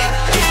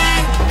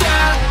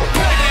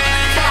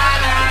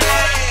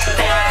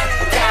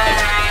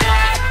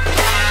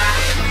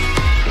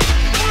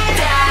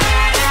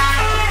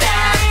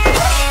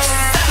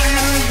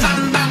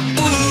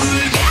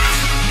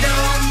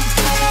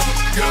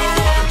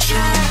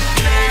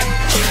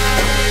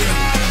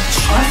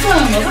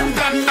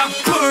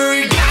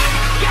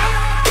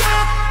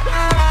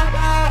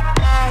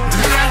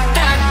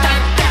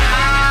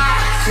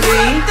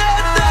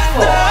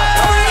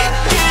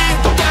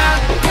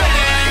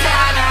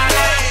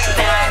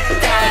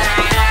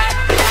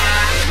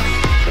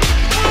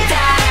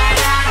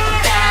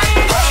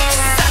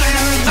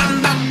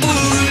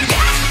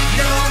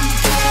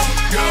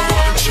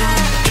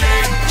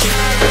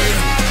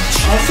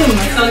 Awesome,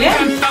 let's go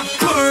again. 3,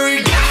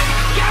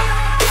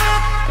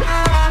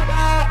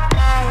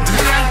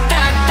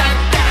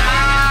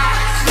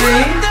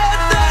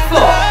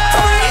 4.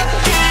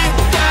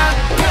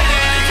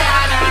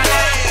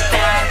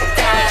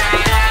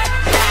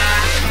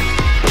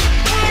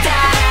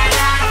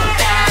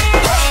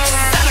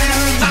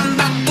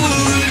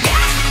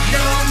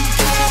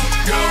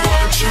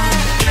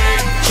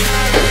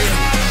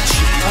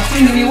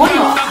 Awesome, give me one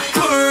more.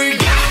 3,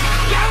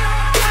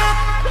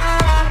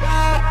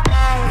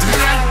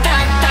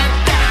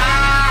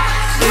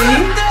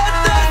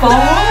 4.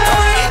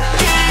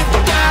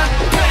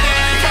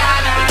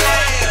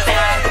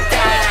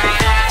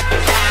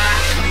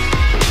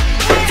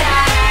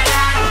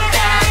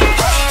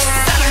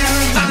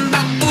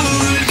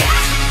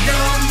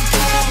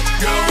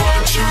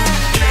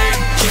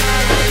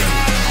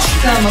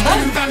 Well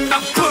done.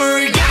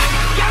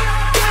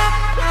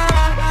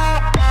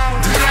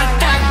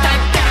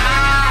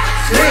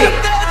 3,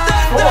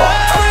 4.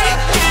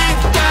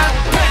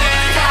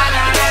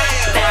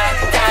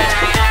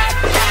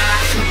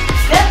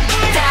 Step.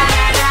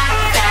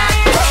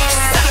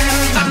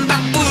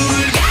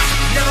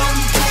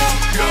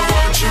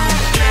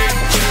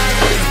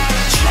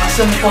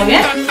 Awesome, go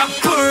again.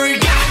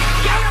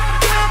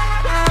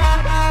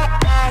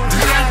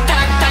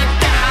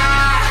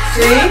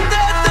 3,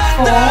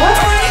 4.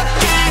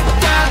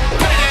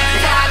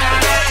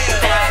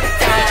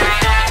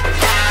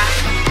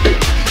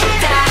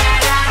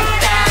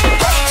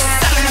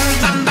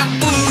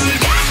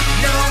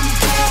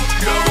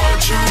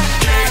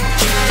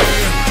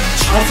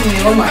 Awesome,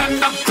 one more.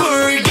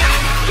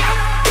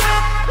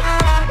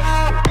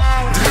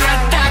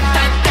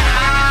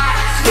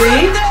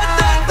 3,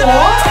 4.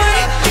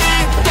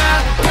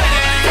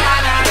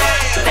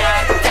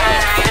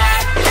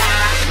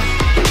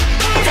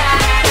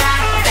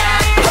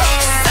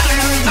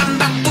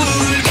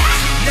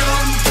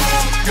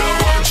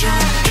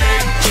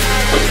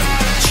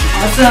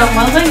 Awesome,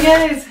 well done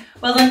guys.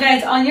 Well done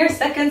guys, on your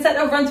second set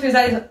of run throughs,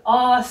 that is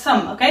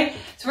awesome, okay?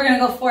 So we're gonna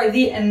go for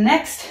the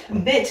next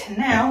bit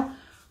now.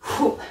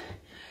 Whew.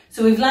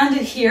 So we've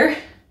landed here.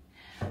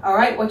 All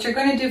right, what you're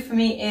gonna do for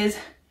me is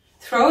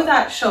throw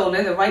that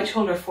shoulder, the right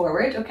shoulder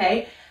forward,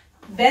 okay?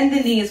 Bend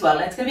the knee as well,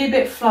 it's gonna be a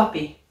bit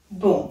floppy,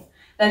 boom.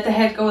 Let the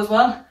head go as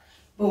well,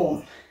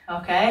 boom,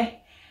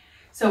 okay?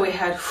 So we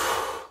had,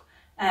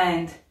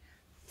 and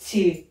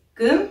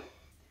tigum,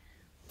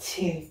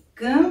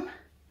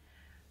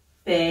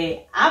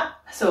 be up.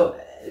 So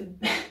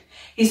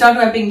he's talking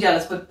about being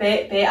jealous, but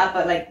be up,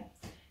 but like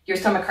your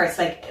stomach hurts,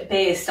 like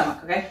be is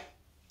stomach, okay?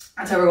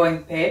 And so we're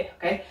going be,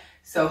 okay?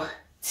 So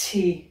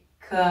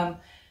tigum,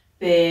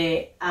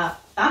 be up.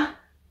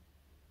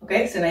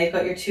 Okay, so now you've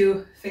got your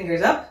 2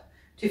 fingers up,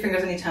 2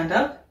 fingers on each hand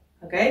up,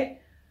 okay?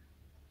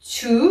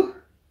 2.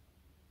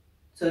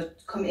 So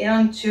come in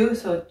on 2,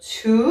 so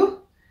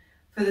 2.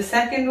 For the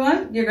second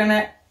one, you're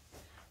gonna,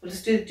 we'll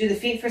just do the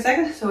feet for a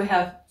second. So we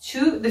have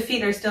 2, the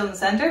feet are still in the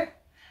center.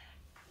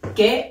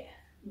 Get,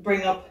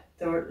 bring up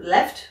the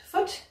left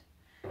foot,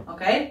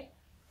 okay?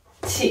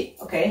 T,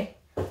 okay?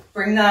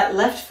 Bring that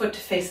left foot to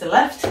face the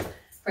left,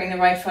 bring the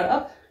right foot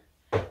up,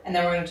 and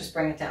then we're gonna just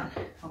bring it down,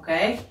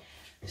 okay?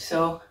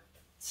 So,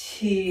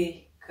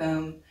 T,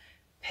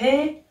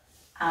 pe,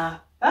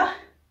 apa,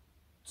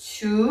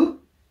 tu,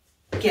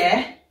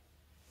 ge,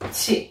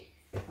 ti,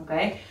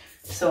 okay?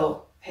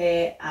 So,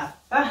 pe,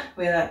 apa,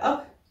 with that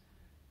up,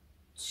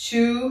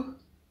 tu,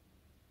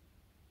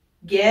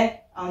 ge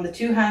on the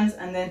 2 hands,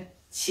 and then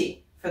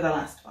chi for the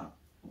last one,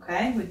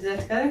 okay? We do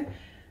that together.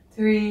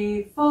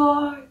 3,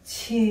 4,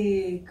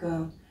 chi,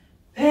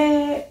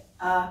 pe,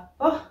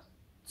 apa,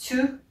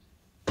 tu,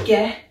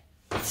 ge,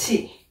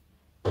 ti.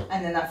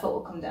 And then that foot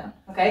will come down,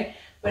 okay?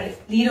 But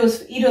if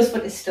Ito's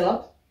foot is still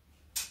up.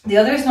 The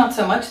others not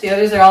so much. The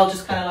others are all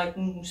just kind of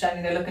like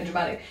standing there looking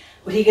dramatic.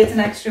 But he gets an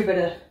extra bit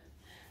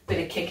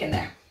of kick in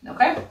there,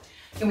 okay?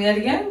 Give me that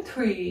again.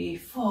 3,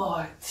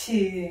 4,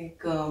 ti,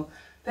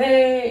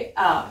 pe,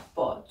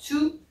 apa,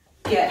 tu,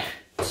 ge,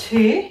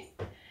 ti.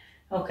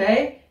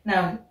 Okay?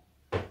 Now,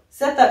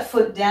 set that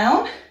foot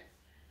down.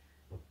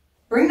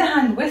 Bring the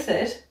hand with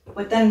it,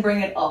 but then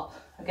bring it up,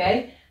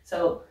 okay?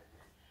 So,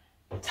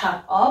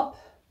 tap up,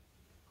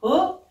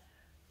 up,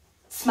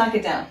 smack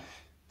it down.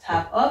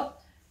 Tap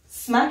up,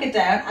 smack it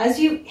down. As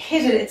you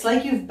hit it, it's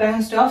like you've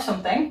bounced off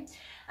something,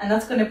 and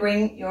that's going to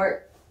bring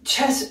your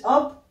chest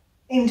up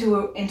into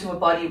a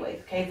body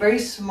wave, okay? Very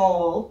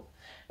small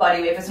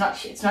body wave. It's not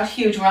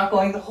huge. We're not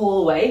going the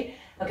whole way,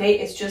 okay?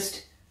 It's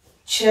just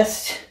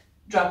chest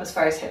drop as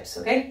far as hips,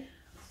 okay?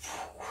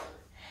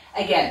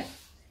 Again,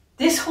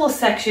 this whole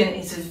section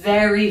is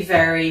very,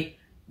 very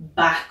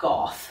back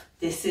off.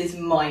 This is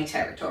my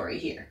territory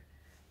here.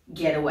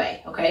 Get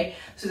away, okay?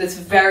 So that's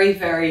very,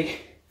 very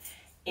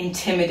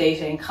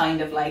intimidating, kind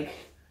of like,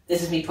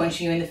 this is me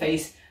punching you in the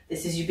face.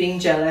 This is you being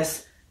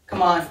jealous.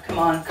 Come on, come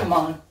on, come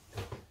on.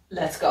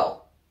 Let's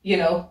go. You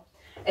know,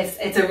 it's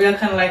a real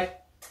kind of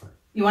like,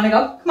 you want to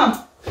go? Come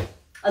on,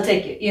 I'll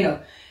take you. You know,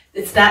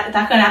 it's that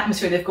kind of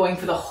atmosphere that's going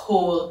for the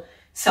whole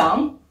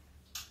song.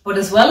 But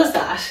as well as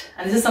that,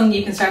 and this is something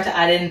you can start to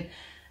add in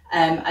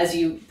as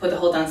you put the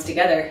whole dance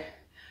together,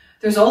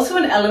 there's also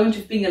an element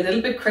of being a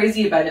little bit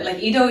crazy about it.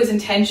 Like Ido is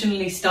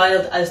intentionally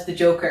styled as the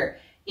Joker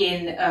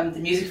in the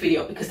music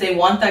video because they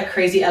want that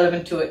crazy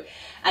element to it.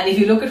 And if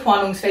you look at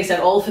Hwanung's face at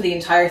all for the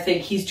entire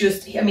thing, he's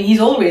just, I mean, he's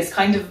always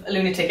kind of a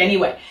lunatic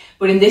anyway,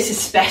 but in this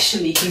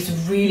especially, he's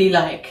really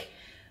like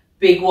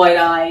big white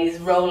eyes,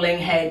 rolling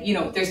head, you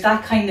know, there's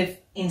that kind of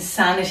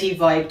insanity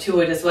vibe to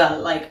it as well.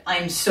 Like,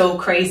 I'm so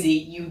crazy,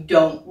 you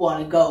don't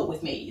want to go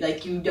with me.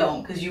 Like, you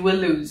don't, because you will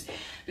lose.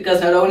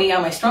 Because not only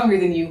am I stronger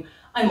than you,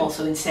 I'm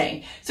also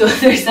insane. So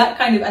there's that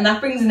kind of, and that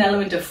brings an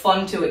element of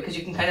fun to it because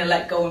you can kind of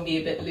let go and be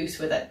a bit loose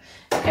with it.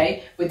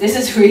 Okay, but this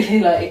is really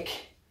like,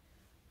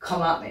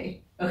 come at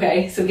me.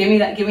 Okay, so give me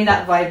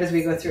that vibe as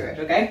we go through it.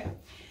 Okay,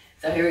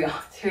 so here we go.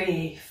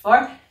 3,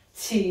 4.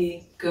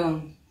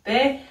 지금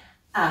배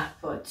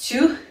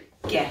아파주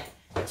get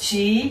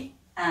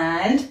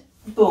and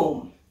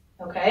boom.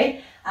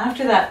 Okay,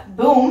 after that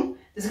boom,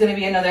 there's going to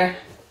be another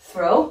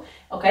throw.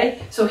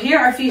 Okay, so here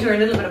our feet are a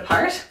little bit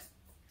apart.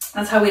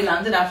 That's how we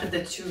landed after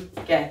the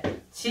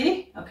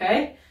주겠지.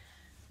 Okay,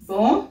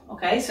 boom.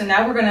 Okay, so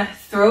now we're going to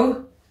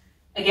throw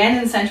again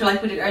in the center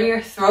like we did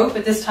earlier, throw,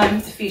 but this time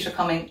the feet are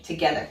coming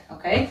together.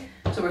 Okay,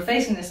 so we're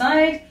facing the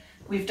side.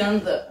 We've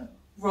done the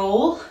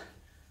roll,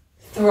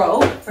 throw,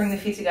 bring the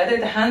feet together.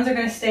 The hands are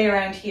going to stay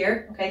around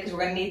here, okay, because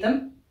we're going to need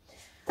them.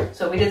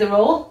 So we did the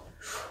roll,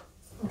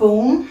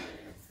 boom,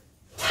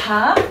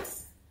 tap,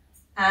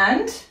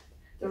 and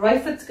the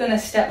right foot's going to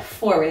step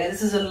forward. Now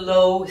this is a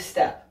low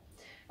step,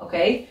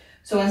 okay?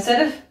 So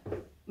instead of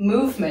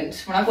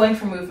movement, we're not going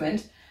for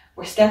movement,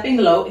 we're stepping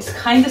low. It's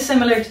kind of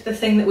similar to the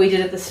thing that we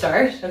did at the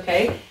start,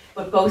 okay?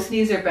 But both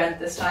knees are bent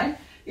this time.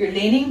 You're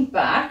leaning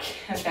back,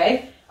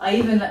 okay? I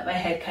even let my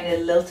head kind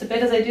of lilt a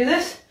bit as I do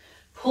this.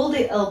 Pull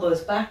the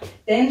elbows back,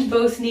 bend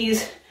both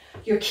knees.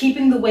 You're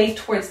keeping the weight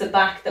towards the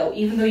back though,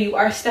 even though you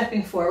are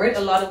stepping forward,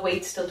 a lot of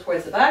weight still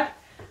towards the back.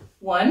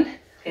 1,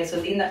 okay, so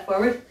lean that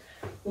forward.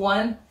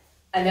 1,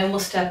 and then we'll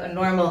step a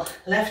normal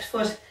left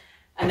foot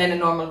and then a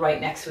normal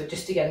right next to it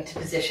just to get into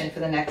position for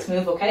the next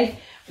move, okay?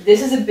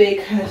 This is a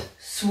big kind of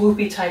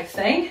swoopy type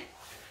thing.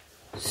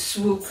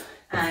 Swoop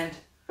and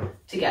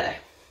together,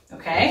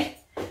 okay?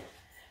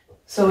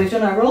 So we've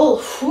done our roll,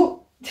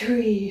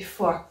 3,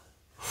 4,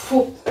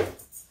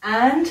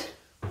 and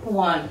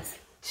 1,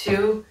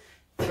 2,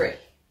 3.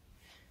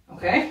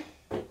 Okay,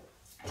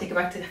 take it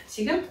back to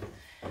지금.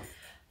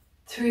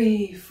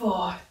 3,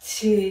 4,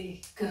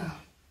 지금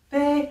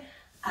배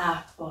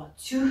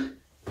아파주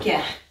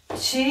get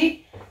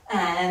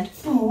and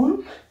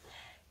boom,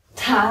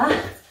 ta,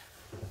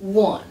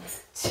 1,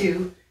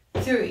 2,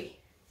 3.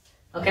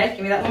 Okay,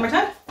 give me that one more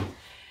time.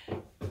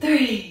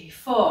 3,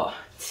 4,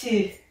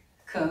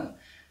 지금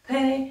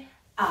배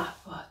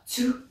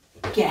아파주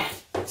get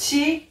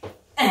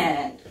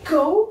and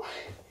go,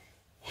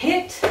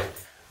 hit,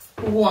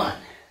 1,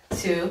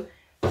 2,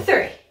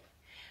 3.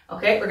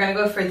 Okay, we're going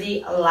to go for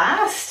the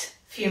last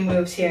few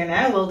moves here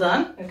now. Well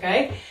done.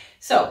 Okay,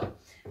 so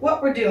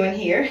what we're doing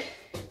here,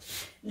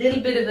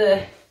 little bit of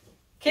a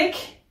kick.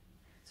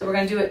 So we're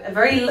going to do it a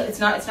very, it's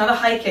not a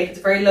high kick, it's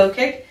a very low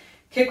kick.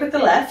 Kick with the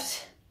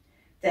left,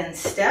 then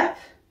step,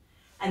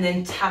 and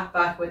then tap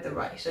back with the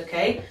right.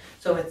 Okay,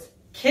 so it's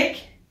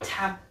kick,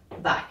 tap,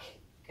 back.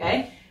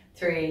 Okay,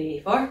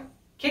 3, 4,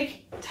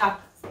 kick,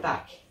 tap,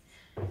 back.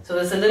 So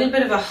there's a little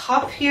bit of a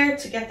hop here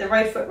to get the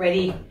right foot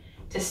ready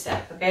to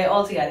step. Okay,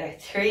 all together.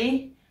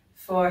 3,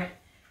 4,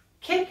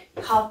 kick,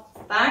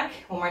 hop, back.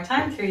 One more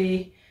time.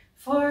 3,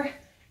 4,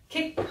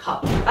 kick,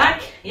 hop,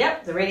 back.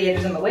 Yep, the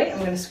radiator's in the way. I'm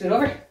going to scoot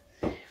over.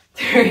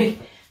 3,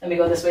 let me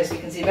go this way so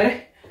you can see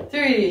better.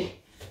 3,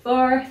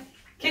 4,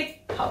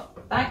 kick,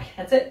 hop, back.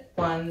 That's it.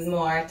 One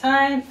more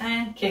time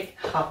and kick,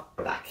 hop,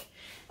 back.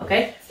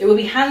 Okay, there will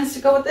be hands to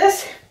go with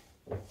this.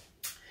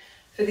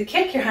 For the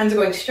kick, your hands are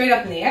going straight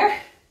up in the air.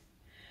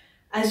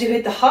 As you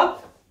hit the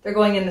hop, they're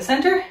going in the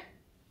center.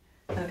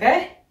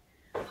 Okay,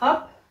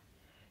 hop.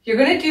 You're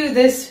going to do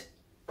this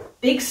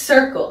big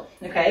circle.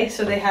 Okay,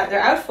 so they're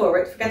out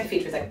forward. Forget the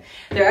feet for a second.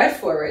 They're out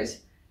forward.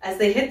 As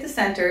they hit the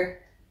center,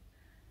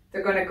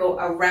 they're going to go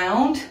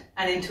around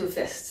and into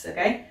fists.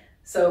 Okay,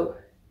 so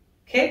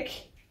kick,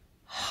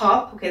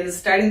 hop. Okay, this is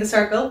starting the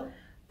circle.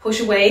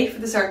 Push away for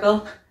the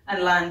circle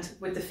and land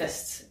with the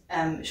fists,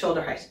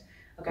 shoulder height.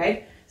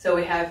 Okay, so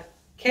we have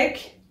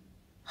kick,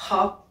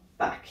 hop,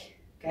 back.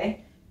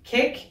 Okay,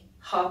 kick,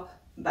 hop,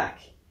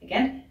 back.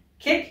 Again,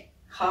 kick,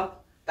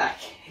 hop, back.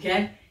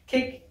 Again,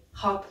 kick,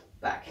 hop,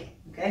 back.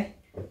 Okay,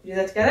 we do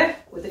that together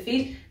with the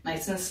feet,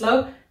 nice and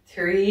slow.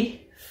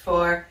 3,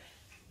 4,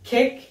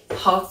 kick,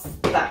 hop,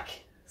 back.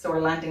 So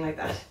we're landing like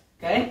that.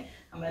 Okay,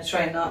 I'm going to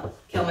try and not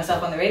kill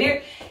myself on the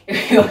radiator.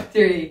 Here we go.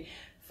 3,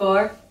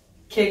 4,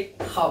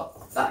 kick,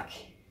 hop, back.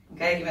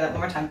 Okay, give me that one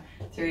more time.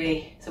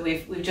 3. So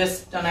we've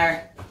just done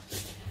our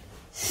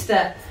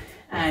step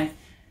and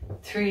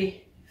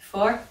 3,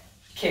 4,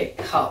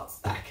 kick,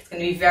 hop, back. It's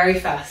going to be very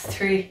fast.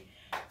 3,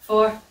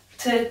 4,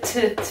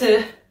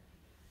 t.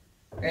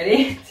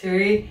 Ready?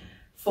 3,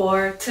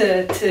 4, t.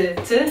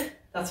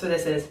 That's what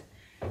this is.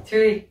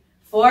 3,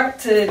 4,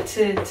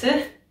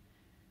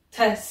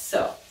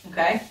 so,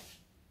 okay?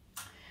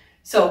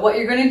 So what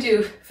you're going to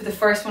do for the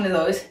first one of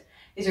those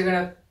is you're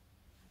going to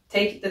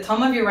take the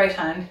thumb of your right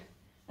hand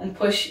and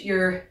push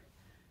your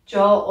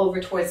jaw over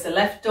towards the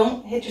left.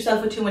 Don't hit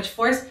yourself with too much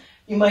force.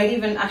 You might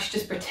even actually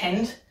just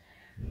pretend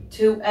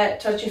to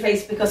touch your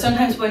face, because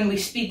sometimes when we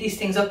speed these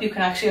things up, you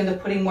can actually end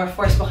up putting more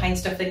force behind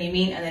stuff than you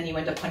mean, and then you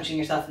end up punching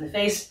yourself in the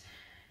face.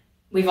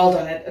 We've all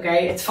done it,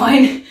 okay? It's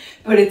fine,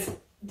 but it's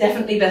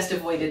definitely best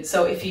avoided.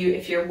 So if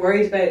you're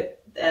worried about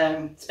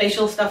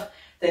spatial stuff,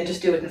 then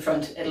just do it in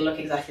front. It'll look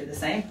exactly the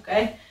same,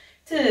 okay?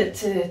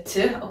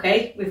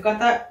 Okay, we've got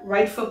that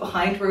right foot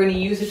behind. We're going to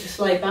use it to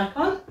slide back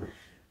on.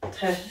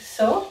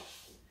 So.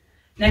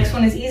 Next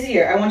one is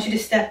easier. I want you to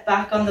step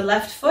back on the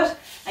left foot,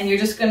 and you're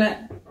just going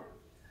to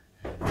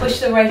push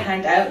the right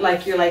hand out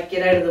like you're like,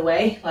 get out of the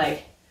way,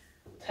 like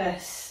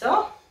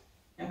so,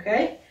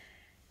 okay?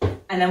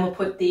 And then we'll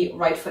put the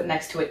right foot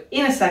next to it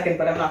in a second,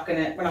 but we're not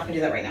gonna do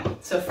that right now.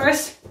 So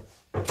first,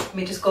 let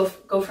me just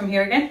go from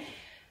here again.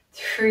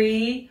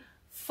 3,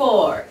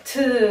 4,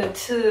 so,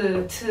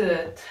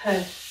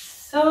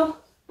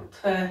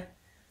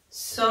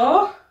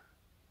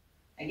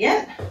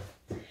 again.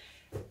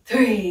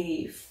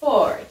 3,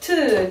 4,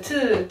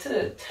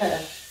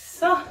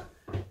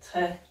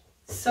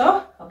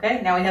 so,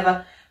 okay, now we have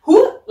a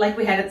whoo like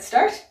we had at the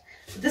start.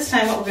 So this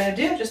time what we're going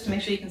to do, just to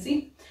make sure you can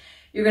see,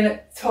 you're going to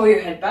throw your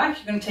head back,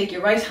 you're going to take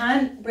your right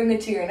hand, bring it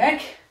to your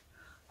neck,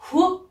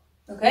 whoo,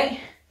 okay,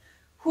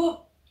 whoo,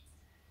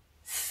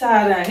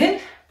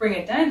 sarangin, bring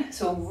it down,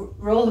 so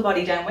roll the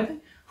body down with it,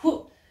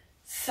 whoo,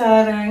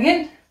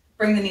 sarangin,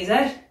 bring the knees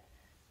out,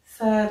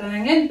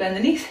 sarangin, bend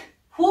the knees,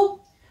 whoo,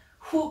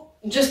 whoo,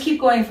 just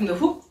keep going from the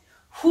whoop,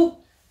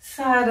 whoop,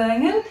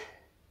 sarangin,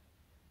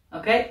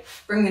 okay,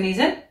 bring the knees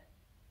in,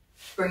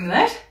 bring them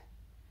out,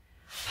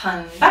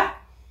 pan back,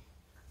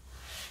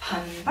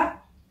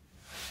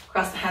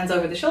 cross the hands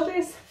over the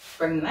shoulders,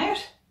 bring them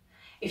out.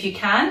 If you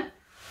can,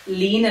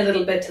 lean a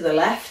little bit to the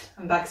left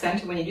and back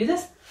center when you do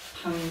this,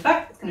 pan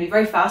back. It's going to be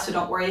very fast, so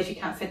don't worry if you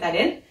can't fit that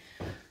in,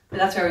 but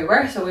that's where we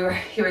were. So we were,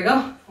 here we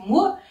go,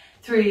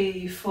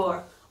 3,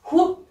 4,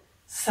 whoop,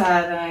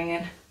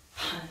 sarangin,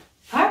 pan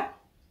back.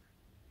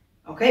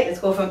 Okay, let's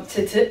go from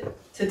to.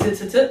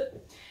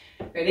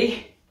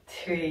 Ready?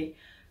 3,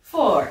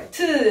 4,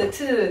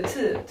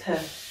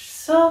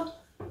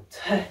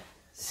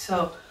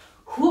 so,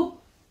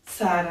 whoop,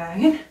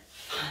 sarangin,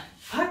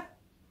 pan,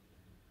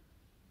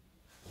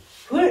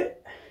 pull.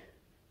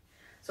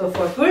 So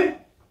for pull,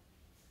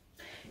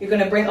 you're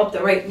going to bring up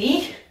the right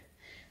knee.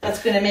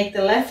 That's going to make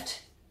the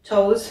left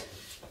toes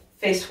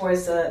face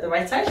towards the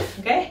right side,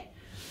 okay?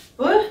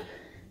 Pull.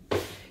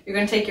 You're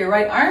going to take your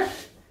right arm.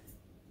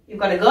 You've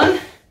got a gun.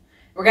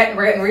 We're getting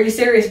really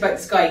serious about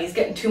this guy. He's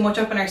getting too much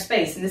up in our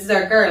space, and this is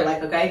our girl,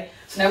 like, okay?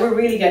 So now we're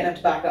really getting him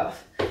to back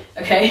off,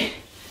 okay?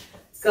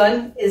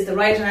 Gun is the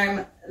right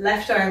arm,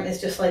 left arm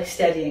is just like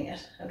steadying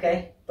it,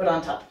 okay? But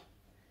on top,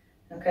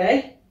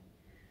 okay?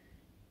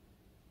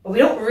 But we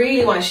don't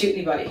really want to shoot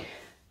anybody,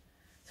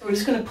 so we're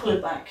just going to pull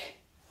it back.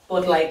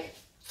 But like,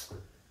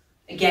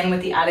 again,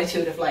 with the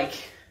attitude of like,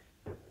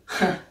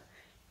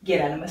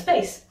 get out of my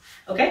space,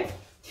 okay?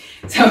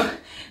 So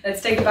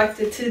let's take it back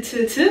to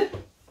 2.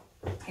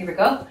 Here we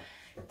go.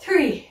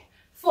 3,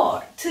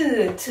 4,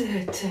 2,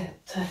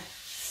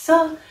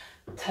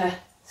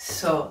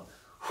 so,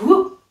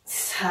 whoop,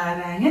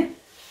 sarangin,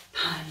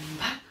 pan,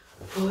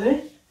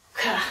 pull,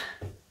 ka.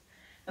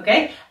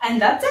 Okay,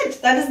 and that's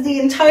it. That is the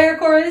entire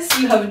chorus.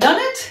 You have done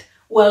it.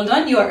 Well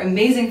done. You are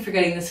amazing for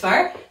getting this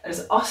far. That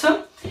is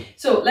awesome.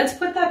 So let's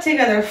put that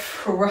together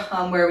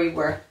from where we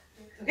were.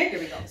 Okay, here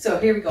we go. So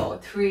here we go.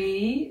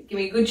 3, give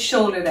me a good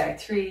shoulder there.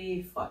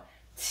 3, 4,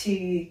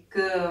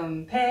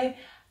 Tigumpe,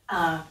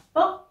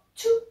 up,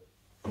 2,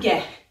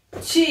 get,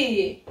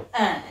 chi,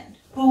 and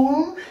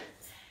boom,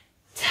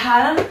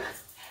 ta,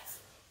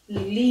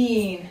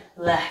 lean,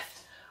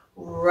 left,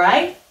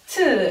 right,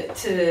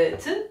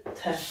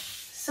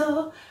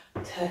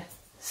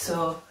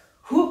 so,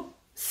 whoop,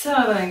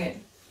 sarangin,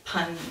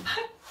 pan,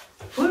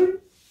 pull,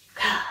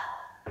 ka.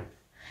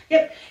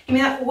 Yep, give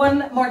me that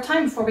one more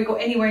time before we go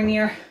anywhere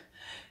near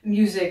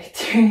music.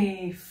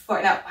 3,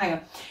 4, now hang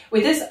on.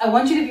 With this, I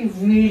want you to be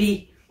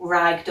really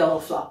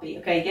ragdoll floppy,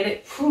 okay? Get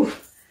it? Whew.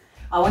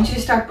 I want you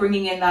to start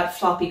bringing in that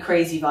floppy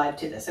crazy vibe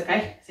to this,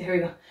 okay? So here we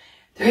go.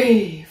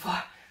 3,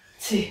 4,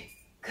 2,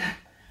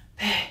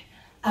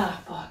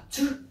 up,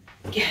 2,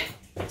 get,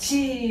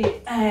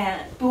 chi,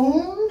 and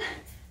boom,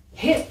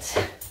 hit,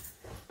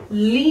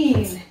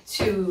 lean,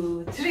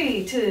 2,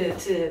 3,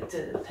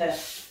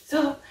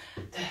 so,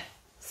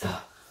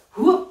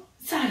 whoop,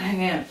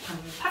 sarangin,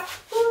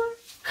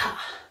 ka.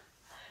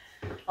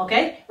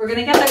 Okay, we're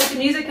gonna get back to the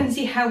music and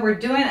see how we're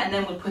doing, and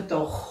then we'll put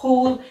the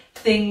whole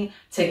thing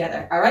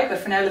together. All right, but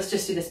for now, let's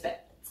just do this bit.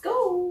 Let's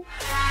go.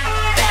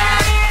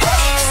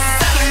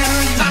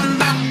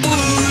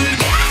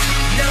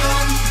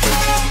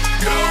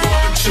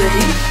 3,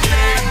 4.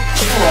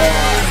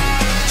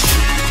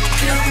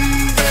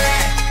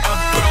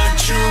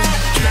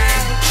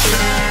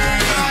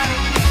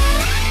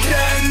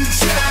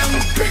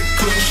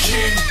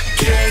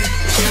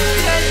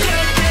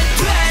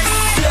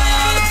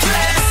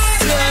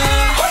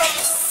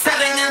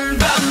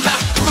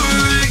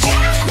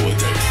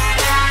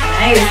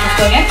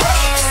 Go again.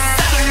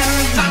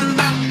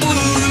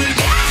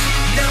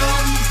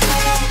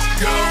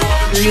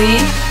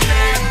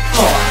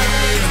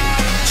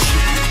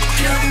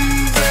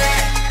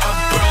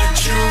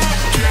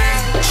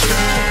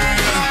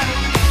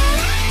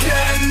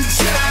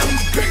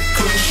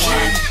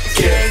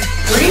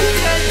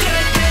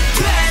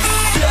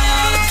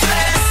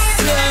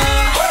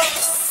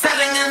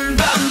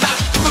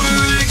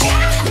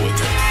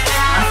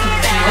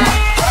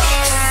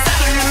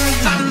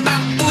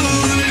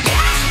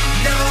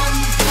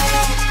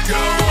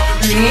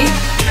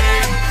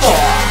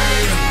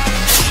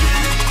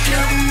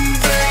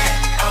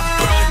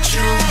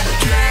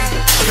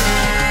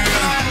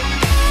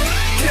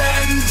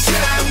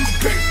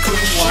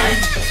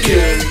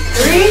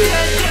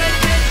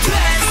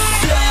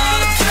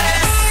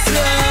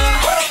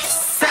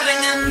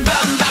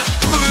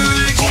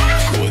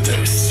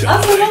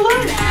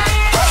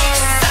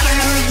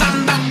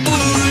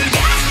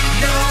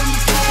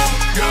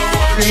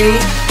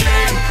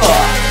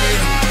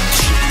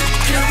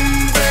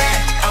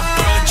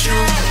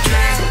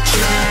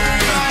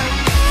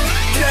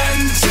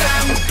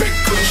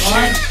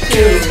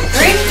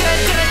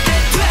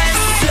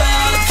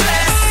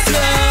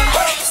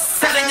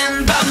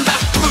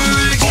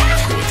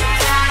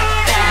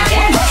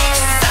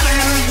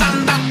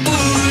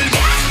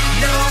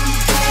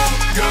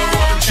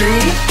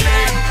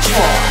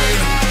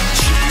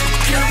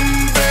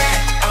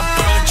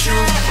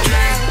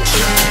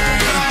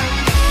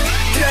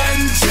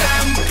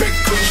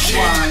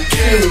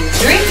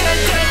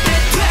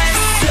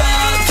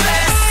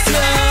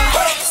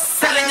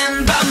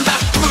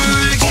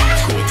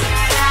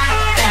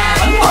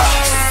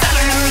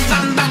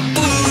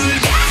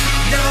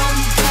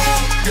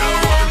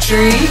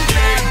 3,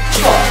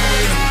 4.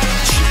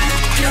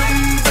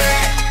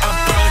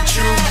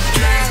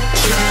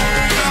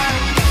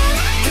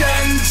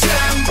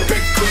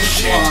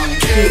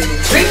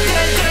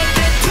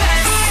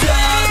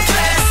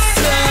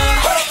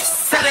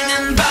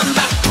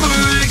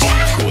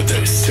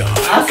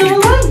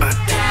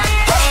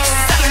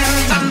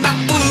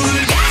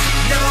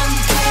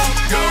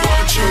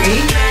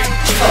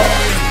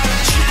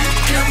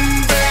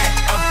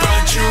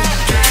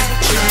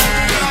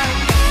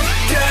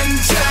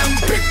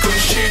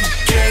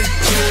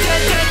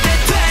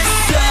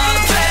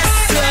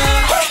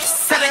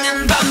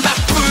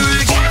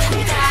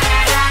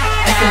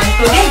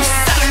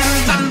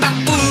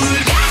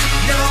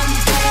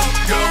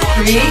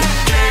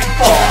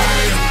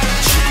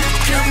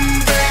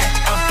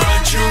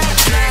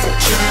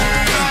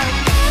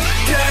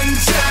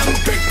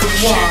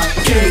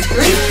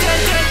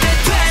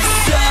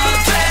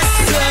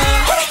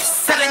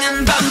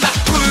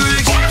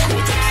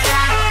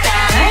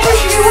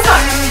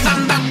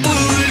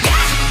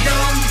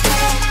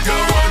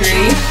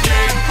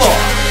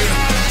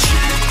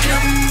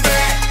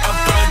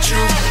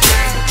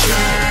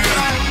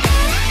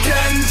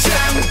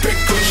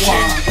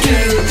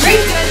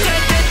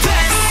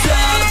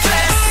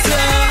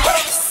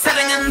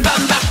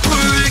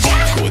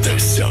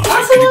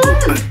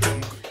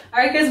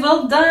 Alright guys,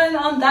 well done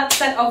on that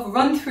set of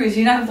run-throughs.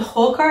 You now have the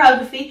whole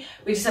choreography.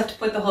 We just have to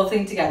put the whole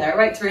thing together.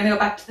 Alright, so we're going to go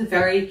back to the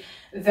very,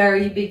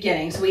 very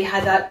beginning. So we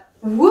had that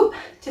whoop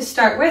to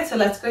start with. So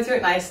let's go through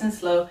it nice and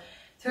slow.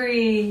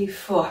 3,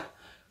 4.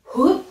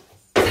 Whoop.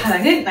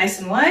 Hand in, nice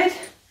and wide.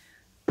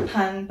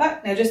 Hand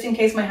back. Now just in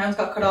case my hands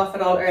got cut off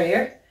at all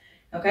earlier.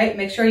 Okay,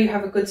 make sure you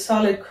have a good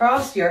solid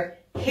cross. You're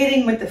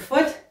hitting with the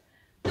foot.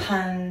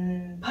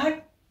 Hand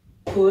back.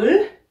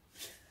 Pull.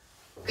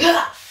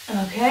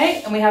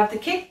 Okay, and we have the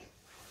kick.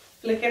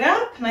 Flick it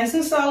up, nice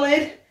and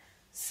solid.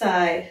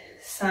 Side,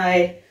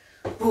 side.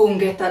 Boom,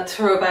 get that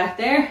throw back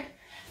there.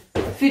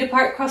 Feet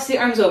apart, cross the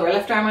arms over.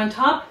 Left arm on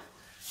top.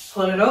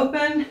 Pull it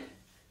open.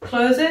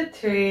 Close it.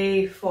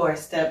 3, 4.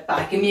 Step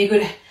back. Give me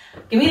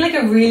like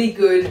a really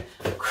good,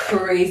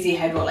 crazy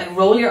head roll. Like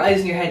roll your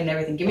eyes in your head and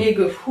everything. Give me a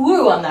good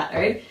whoo on that,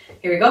 right?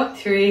 Here we go.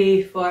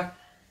 3, 4.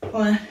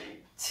 1,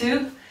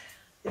 2.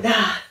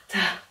 Da,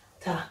 da,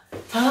 da,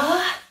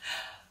 da.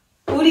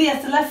 Booty,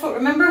 that's the left foot,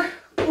 remember?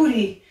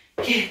 Booty,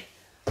 get,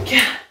 da,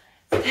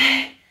 da,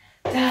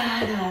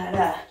 da,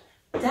 da,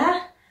 da,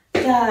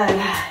 da,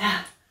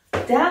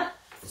 da, da,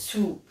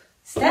 swoop,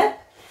 step,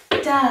 da,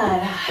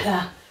 da,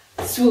 da,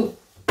 swoop,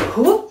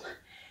 whoop,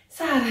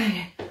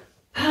 side,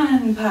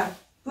 pan, park,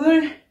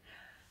 pull,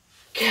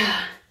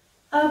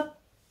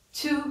 up,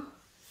 2,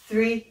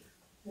 3,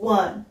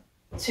 1,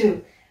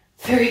 2,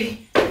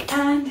 3,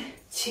 and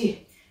 2,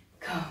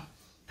 come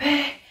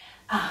back,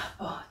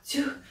 up,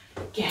 2,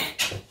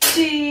 get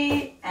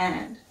G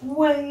and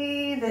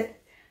wave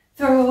it,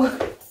 throw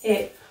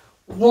it,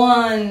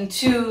 1,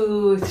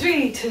 2,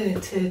 3,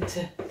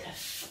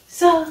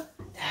 so,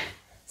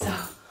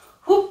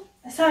 whoop,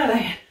 side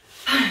again,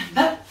 and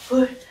back,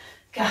 foot,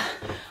 ga.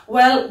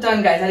 Well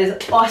done guys, that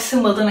is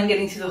awesome, well done on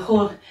getting through the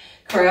whole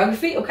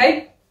choreography,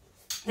 okay?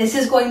 This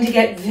is going to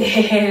get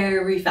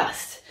very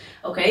fast,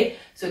 okay?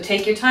 So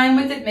take your time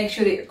with it, make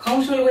sure that you're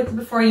comfortable with it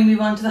before you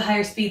move on to the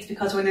higher speeds,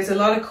 because when there's a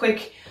lot of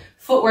quick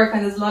footwork,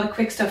 when there's a lot of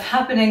quick stuff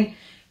happening,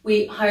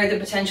 we hire the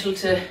potential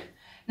to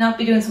not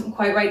be doing something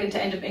quite right and to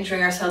end up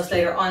injuring ourselves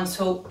later on.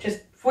 So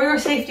just for your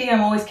safety,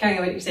 I'm always caring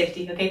about your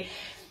safety, okay?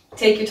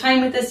 Take your time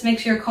with this, make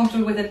sure you're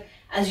comfortable with it.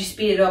 As you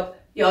speed it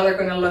up, y'all are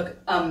gonna look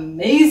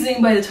amazing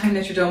by the time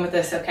that you're done with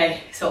this,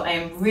 okay? So I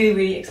am really,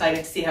 really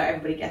excited to see how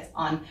everybody gets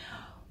on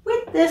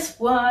with this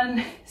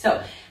one.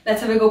 So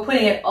let's have a go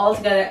putting it all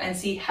together and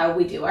see how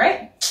we do, all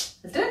right?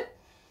 Let's do it.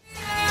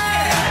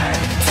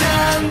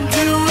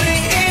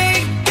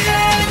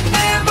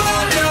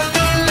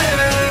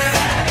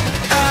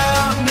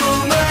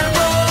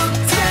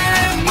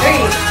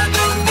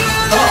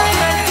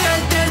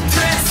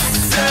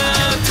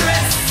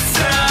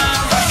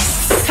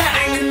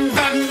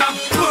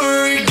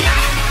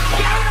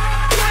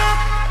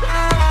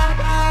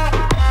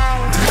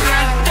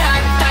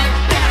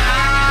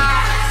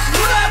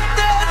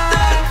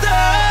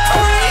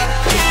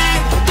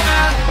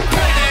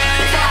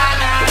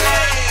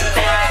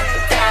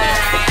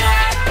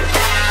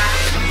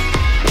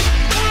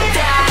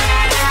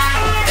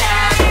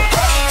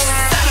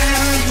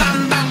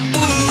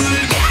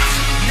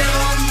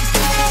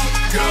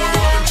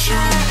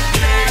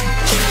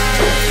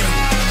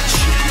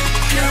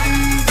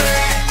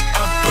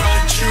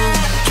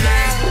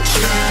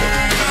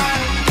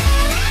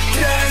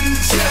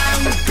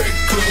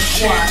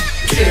 1,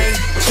 2,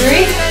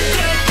 3.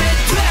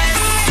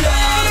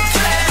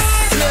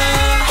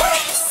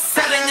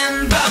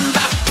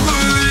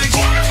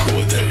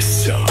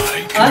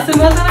 Awesome,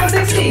 well done on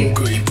 60.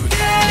 3, 4.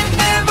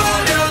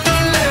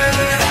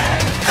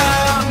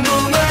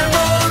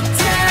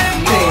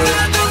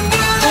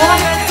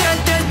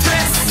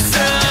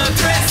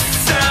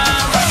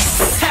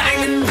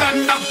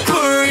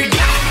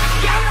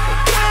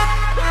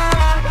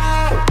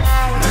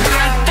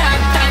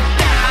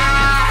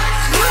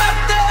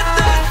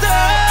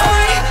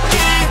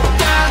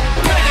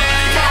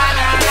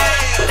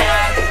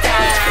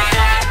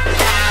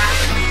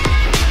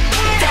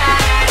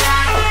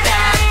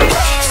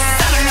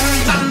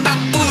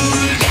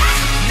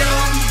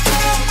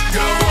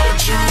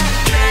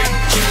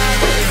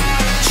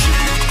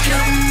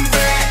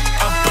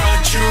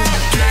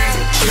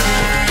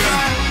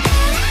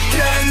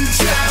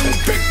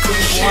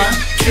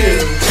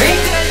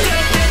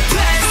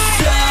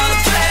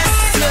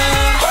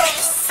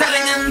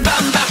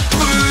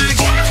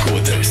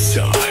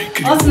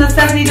 Awesome, that's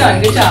 70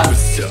 done. Good job. 3,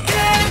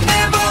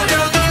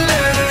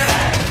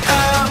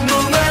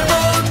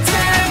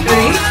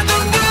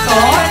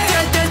 4.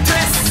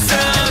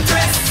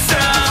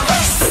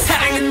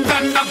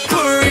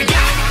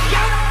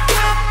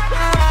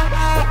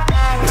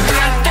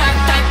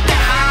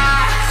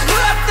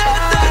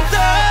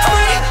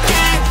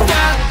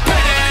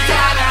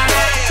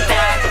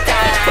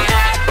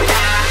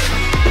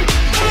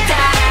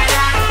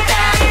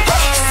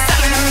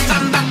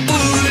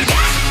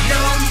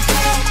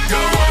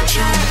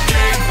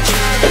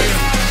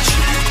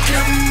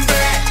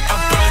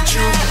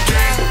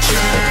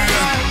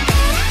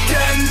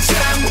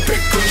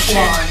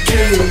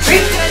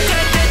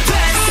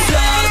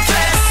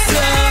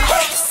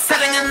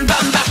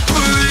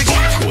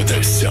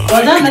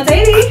 Well done, that's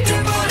 80.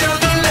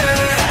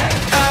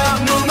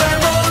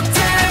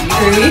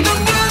 3,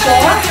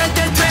 4.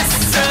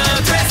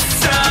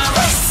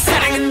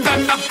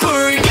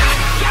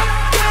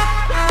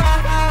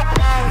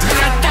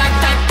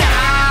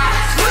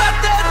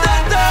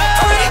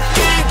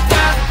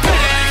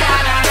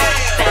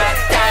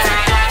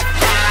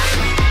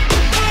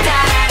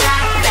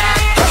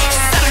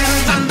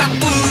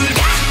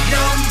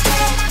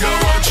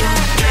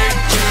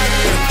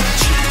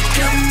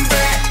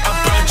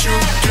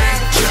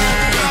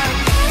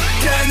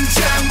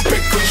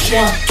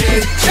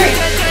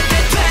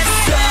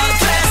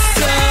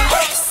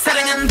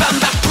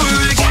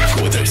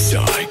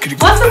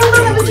 Awesome, well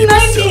done, that was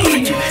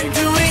 90.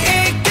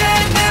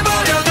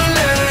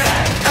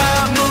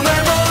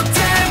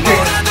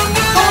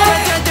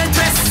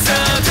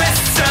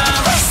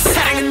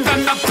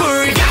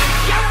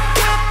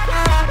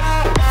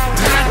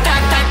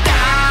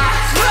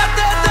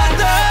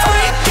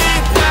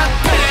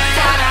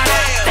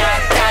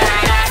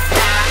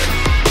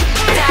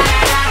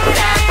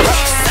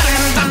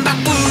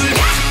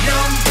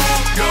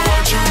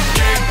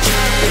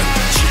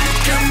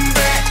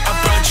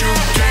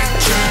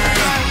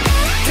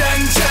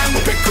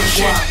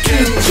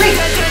 3.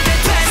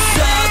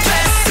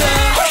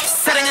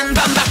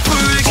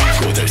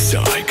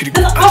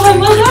 Awesome,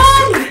 well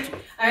done!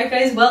 Alright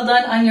guys, well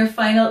done on your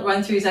final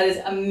run throughs. That is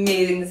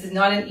amazing. This is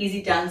not an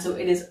easy dance, so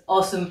it is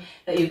awesome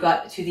that you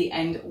got to the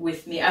end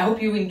with me. I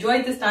hope you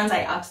enjoyed this dance.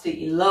 I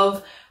absolutely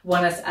love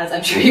Oneus, as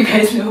I'm sure you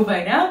guys know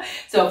by now.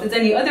 So if there's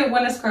any other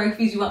Oneus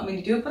choreographies you want me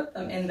to do, put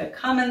them in the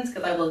comments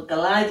because I will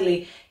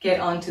gladly get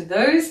onto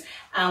those.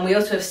 And we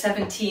also have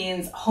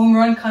 17's home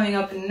run coming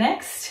up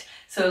next.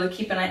 So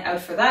keep an eye out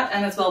for that.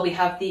 And as well, we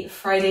have the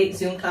Friday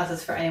Zoom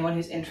classes for anyone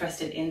who's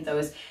interested in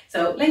those.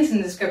 So links in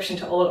the description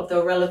to all of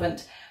the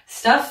relevant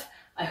stuff.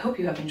 I hope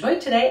you have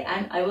enjoyed today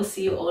and I will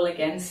see you all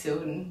again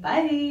soon.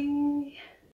 Bye.